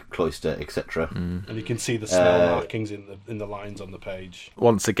 depicting Cloister, etc. And you can see the smell markings in the lines on the page.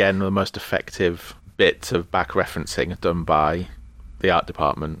 Once again, the most effective bit of back referencing done by the art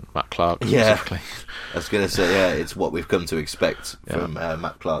department, Matt Clark. Yeah, specifically. I was going to say, it's what we've come to expect from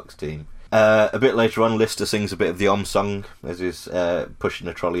Matt Clark's team. A bit later on, Lister sings a bit of the Om song as he's pushing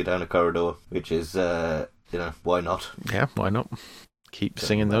a trolley down a corridor, which is, why not? Yeah, why not? Keep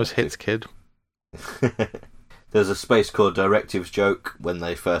singing those hits, kid. There's a Space Corps directives joke when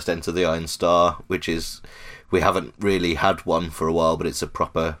they first enter the Iron Star, which is, we haven't really had one for a while, but it's a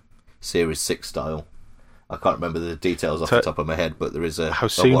proper Series 6 style. I can't remember the details off the top of my head, but there is a... How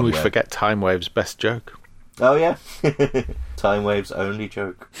soon we forget Time Wave's best joke. Oh, yeah. Time Wave's only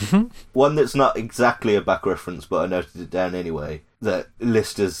joke. One that's not exactly a back reference, but I noted it down anyway, that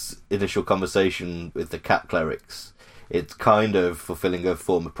Lister's initial conversation with the cat clerics it's kind of fulfilling a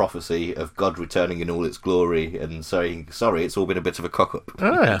form of prophecy of God returning in all its glory and saying, sorry, it's all been a bit of a cock-up.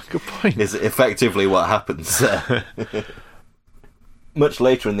 Oh, yeah, good point. Is effectively what happens there. Much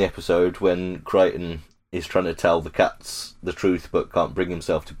later in the episode, when Crichton is trying to tell the cats the truth but can't bring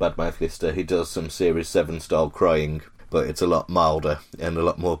himself to badmouth Lister, he does some Series 7 style crying, but it's a lot milder and a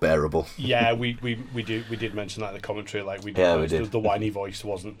lot more bearable. Yeah, we did mention that in the commentary. Like we did. The whiny voice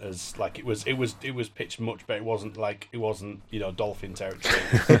wasn't as like it was pitched much, but it wasn't dolphin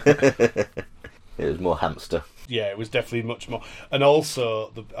territory. It was more hamster. Yeah, it was definitely much more. And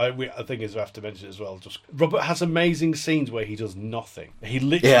also, I think is we have to mention it as well. Just Robert has amazing scenes where he does nothing. He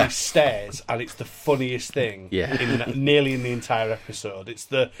literally stares, and it's the funniest thing. Yeah. Nearly in the entire episode. It's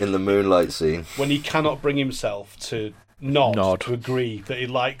in the moonlight scene when he cannot bring himself to nod to agree that he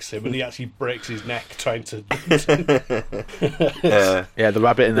likes him, and he actually breaks his neck trying to. Yeah, the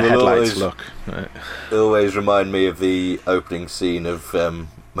rabbit in the headlights look. Right. They always remind me of the opening scene of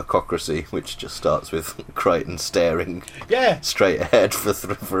Macocracy, which just starts with Crichton staring straight ahead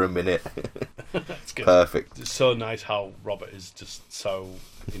for a minute. That's good. Perfect. It's so nice how Robert is just so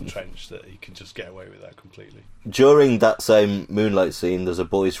entrenched that he can just get away with that completely. During that same moonlight scene, there's a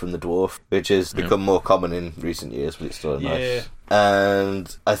Boys from the Dwarf, which has become more common in recent years, but it's still nice.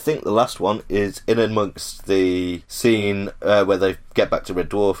 And I think the last one is in amongst the scene where they get back to Red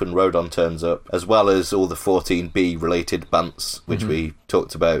Dwarf and Rodon turns up, as well as all the 14B related bants, which we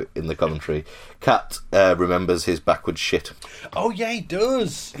talked about in the commentary. Cat remembers his backward shit. Oh yeah, he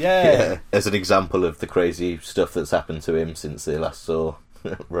does. Yeah. As an example of the crazy stuff that's happened to him since they last saw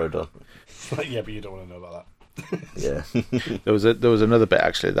Rodon. Yeah, but you don't want to know about that. Yeah. There was another bit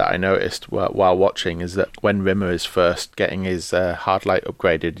actually that I noticed while watching, is that when Rimmer is first getting his hard light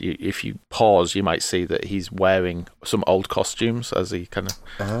upgraded, if you pause, you might see that he's wearing some old costumes as he kind of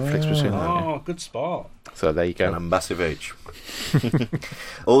flicks between them. Oh, good spot. So there you go. And a massive H.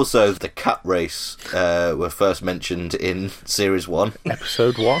 Also, the cat race were first mentioned in Series 1.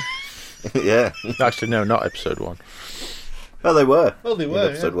 Episode 1? Yeah. Actually, no, not episode 1. Oh, they were. Oh, they were. In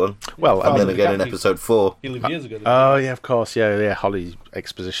episode 1. Well, and then again in episode 4. He lived years ago. Oh, yeah, of course. Yeah, Holly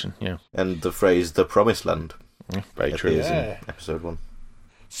exposition. Yeah. And the phrase "the Promised Land." Very true. In episode 1.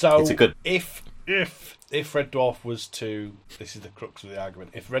 So, it's a good. If Red Dwarf was to, this is the crux of the argument.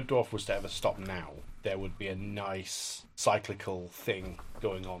 If Red Dwarf was to ever stop now, there would be a nice cyclical thing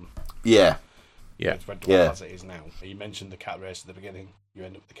going on. Yeah. With Red Dwarf as it is now. You mentioned the cat race at the beginning. You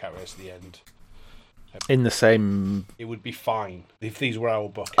end up with the cat race at the end. In the same... It would be fine if these were our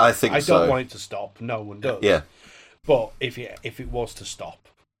buckets. I think so. I don't want it to stop. No one does. Yeah. But if it was to stop,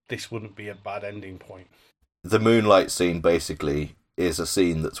 this wouldn't be a bad ending point. The moonlight scene basically is a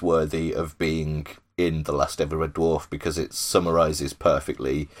scene that's worthy of being in The Last Ever Red Dwarf because it summarises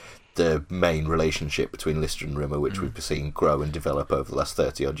perfectly the main relationship between Lister and Rimmer, which we've seen grow and develop over the last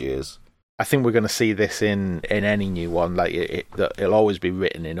 30-odd years. I think we're going to see this in any new one. Like it'll always be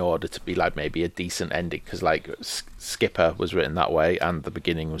written in order to be like maybe a decent ending, because like Skipper was written that way, and the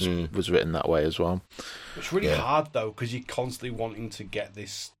beginning was written that way as well. It's really hard though, because you're constantly wanting to get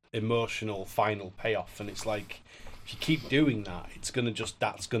this emotional final payoff, and it's like if you keep doing that, it's gonna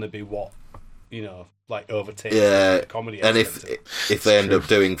that's gonna be what overtakes the comedy. And if they end up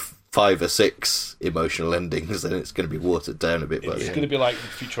doing 5 or 6 emotional endings, then it's going to be watered down a bit. It's going to be like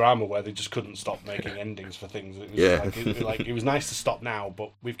Futurama, where they just couldn't stop making endings for things. It was it was nice to stop now,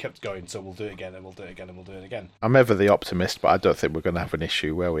 but we've kept going, so we'll do it again, and we'll do it again, and we'll do it again. I'm ever the optimist, but I don't think we're going to have an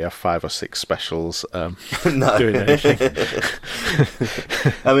issue where we have 5 or 6 specials no. doing anything.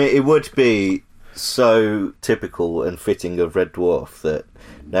 I mean, it would be so typical and fitting of Red Dwarf that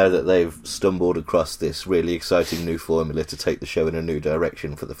now that they've stumbled across this really exciting new formula to take the show in a new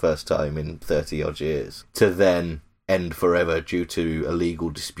direction for the first time in 30-odd years, to then end forever due to a legal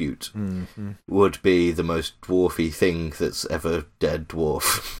dispute would be the most dwarfy thing that's ever dared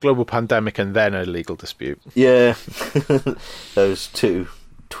dwarf. Global pandemic and then a legal dispute. Yeah. Those two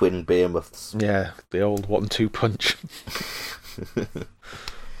twin behemoths. Yeah, the old 1-2 punch.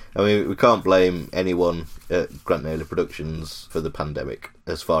 I mean, we can't blame anyone at Grant Naylor Productions for the pandemic,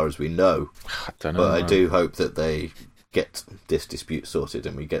 as far as we know. I don't know. But I do hope that they get this dispute sorted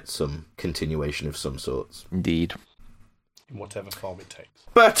and we get some continuation of some sorts. Indeed. In whatever form it takes.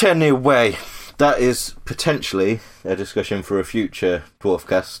 But anyway, that is potentially a discussion for a future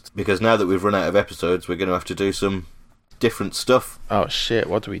Dwarfcast, because now that we've run out of episodes, we're going to have to do some different stuff. Oh shit,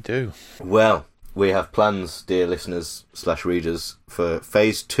 what do we do? Well, we have plans, dear listeners / readers, for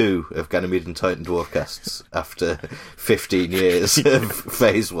Phase 2 of Ganymede and Titan Dwarfcasts after 15 years of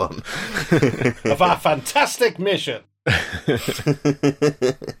Phase 1. Of our fantastic mission!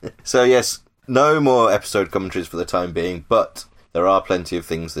 So yes, no more episode commentaries for the time being, but there are plenty of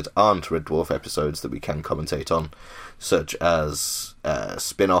things that aren't Red Dwarf episodes that we can commentate on, such as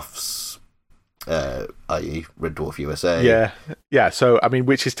spin-offs, i.e. Red Dwarf USA. Yeah. So, I mean,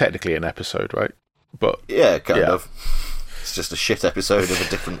 which is technically an episode, right? But yeah, kind of. It's just a shit episode of a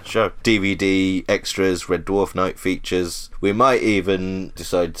different show. DVD, extras, Red Dwarf night features. We might even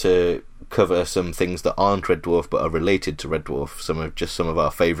decide to cover some things that aren't Red Dwarf but are related to Red Dwarf. Some of our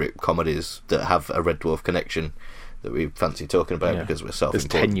favourite comedies that have a Red Dwarf connection that we fancy talking about because we're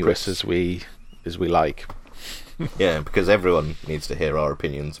self-important. As tenuous as we like. Yeah, because everyone needs to hear our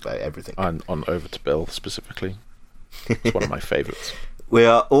opinions about everything. On Over to Bill specifically. It's one of my favourites. We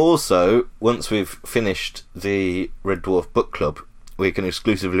are also, once we've finished the Red Dwarf Book Club, we can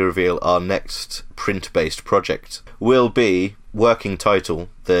exclusively reveal our next print-based project will be, working title,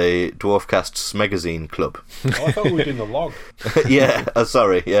 the Dwarfcast's Magazine Club. Oh, I thought we were doing the log.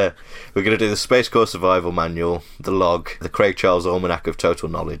 Sorry. We're going to do the Space Corps Survival Manual, the log, the Craig Charles Almanac of Total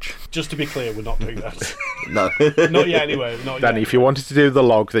Knowledge. Just to be clear, we're not doing that. No. Not yet, anyway. Danny, if you wanted to do the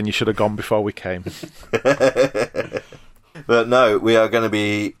log, then you should have gone before we came. But no, we are going to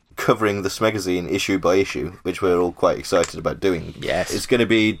be covering this magazine issue by issue, which we're all quite excited about doing. Yes. It's going to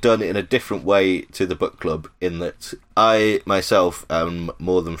be done in a different way to the book club, in that I myself am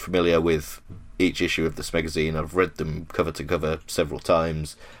more than familiar with each issue of this magazine. I've read them cover to cover several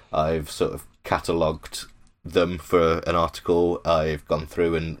times. I've sort of catalogued them for an article. I've gone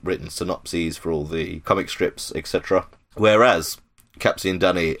through and written synopses for all the comic strips, etc. Whereas Capsy and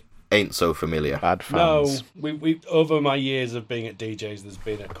Danny ain't so familiar. Bad fans. No, we over my years of being at DJs, there's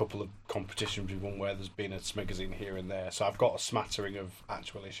been a couple of competitions we've won where there's been a magazine here and there. So I've got a smattering of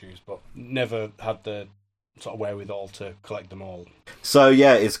actual issues, but never had the sort of wherewithal to collect them all. So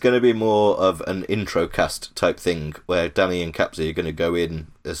yeah, it's going to be more of an intro cast type thing where Danny and Capsy are going to go in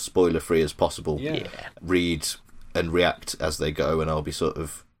as spoiler free as possible, read and react as they go, and I'll be sort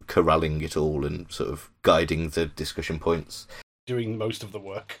of corralling it all and sort of guiding the discussion points. Doing most of the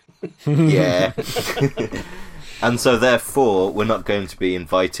work. Yeah. And so therefore we're not going to be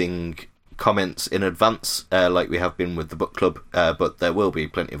inviting comments in advance like we have been with the book club, but there will be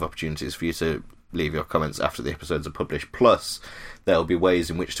plenty of opportunities for you to leave your comments after the episodes are published. Plus there'll be ways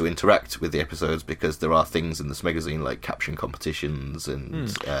in which to interact with the episodes, because there are things in this magazine like caption competitions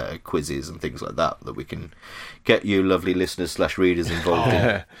and quizzes and things like that we can get you lovely listeners / readers involved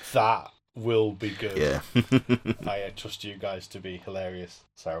in. That will be good. Yeah. I trust you guys to be hilarious,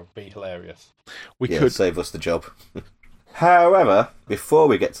 so be hilarious. We could save us the job. However, before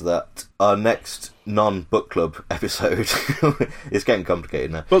we get to that, our next non-book club episode is getting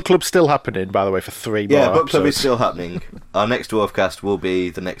complicated now. Book club's still happening, by the way, for 3 more book club is episodes. still happening. Our next Dwarfcast will be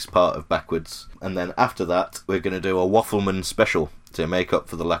the next part of Backwards, and then after that we're going to do a Waffleman special to make up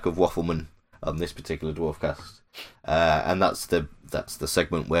for the lack of Waffleman on this particular Dwarfcast. And that's the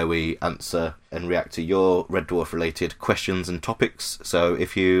segment where we answer and react to your Red Dwarf related questions and topics. So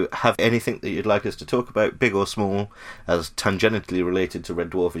if you have anything that you'd like us to talk about, big or small, as tangentially related to Red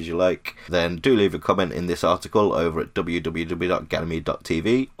Dwarf as you like, then do leave a comment in this article over at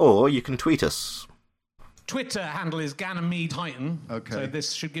www.ganymede.tv, or you can tweet us. Twitter handle is Ganymede Titan. Okay. So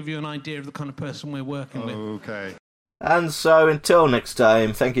this should give you an idea of the kind of person we're working with. Okay. And so until next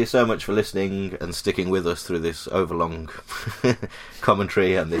time, thank you so much for listening and sticking with us through this overlong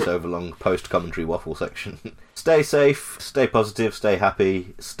commentary and this overlong post-commentary waffle section. Stay safe, stay positive, stay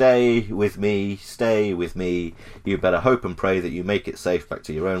happy, stay with me. You better hope and pray that you make it safe back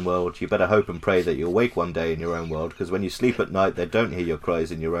to your own world. You better hope and pray that you'll wake one day in your own world, because when you sleep at night, they don't hear your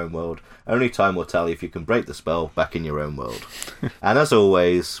cries in your own world. Only time will tell if you can break the spell back in your own world. And as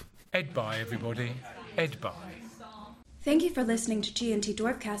always... Ed-bye, everybody. Ed-bye. Thank you for listening to G&T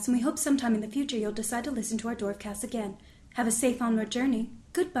Dwarfcast, and we hope sometime in the future you'll decide to listen to our Dwarfcast again. Have a safe onward journey.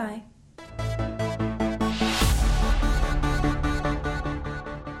 Goodbye.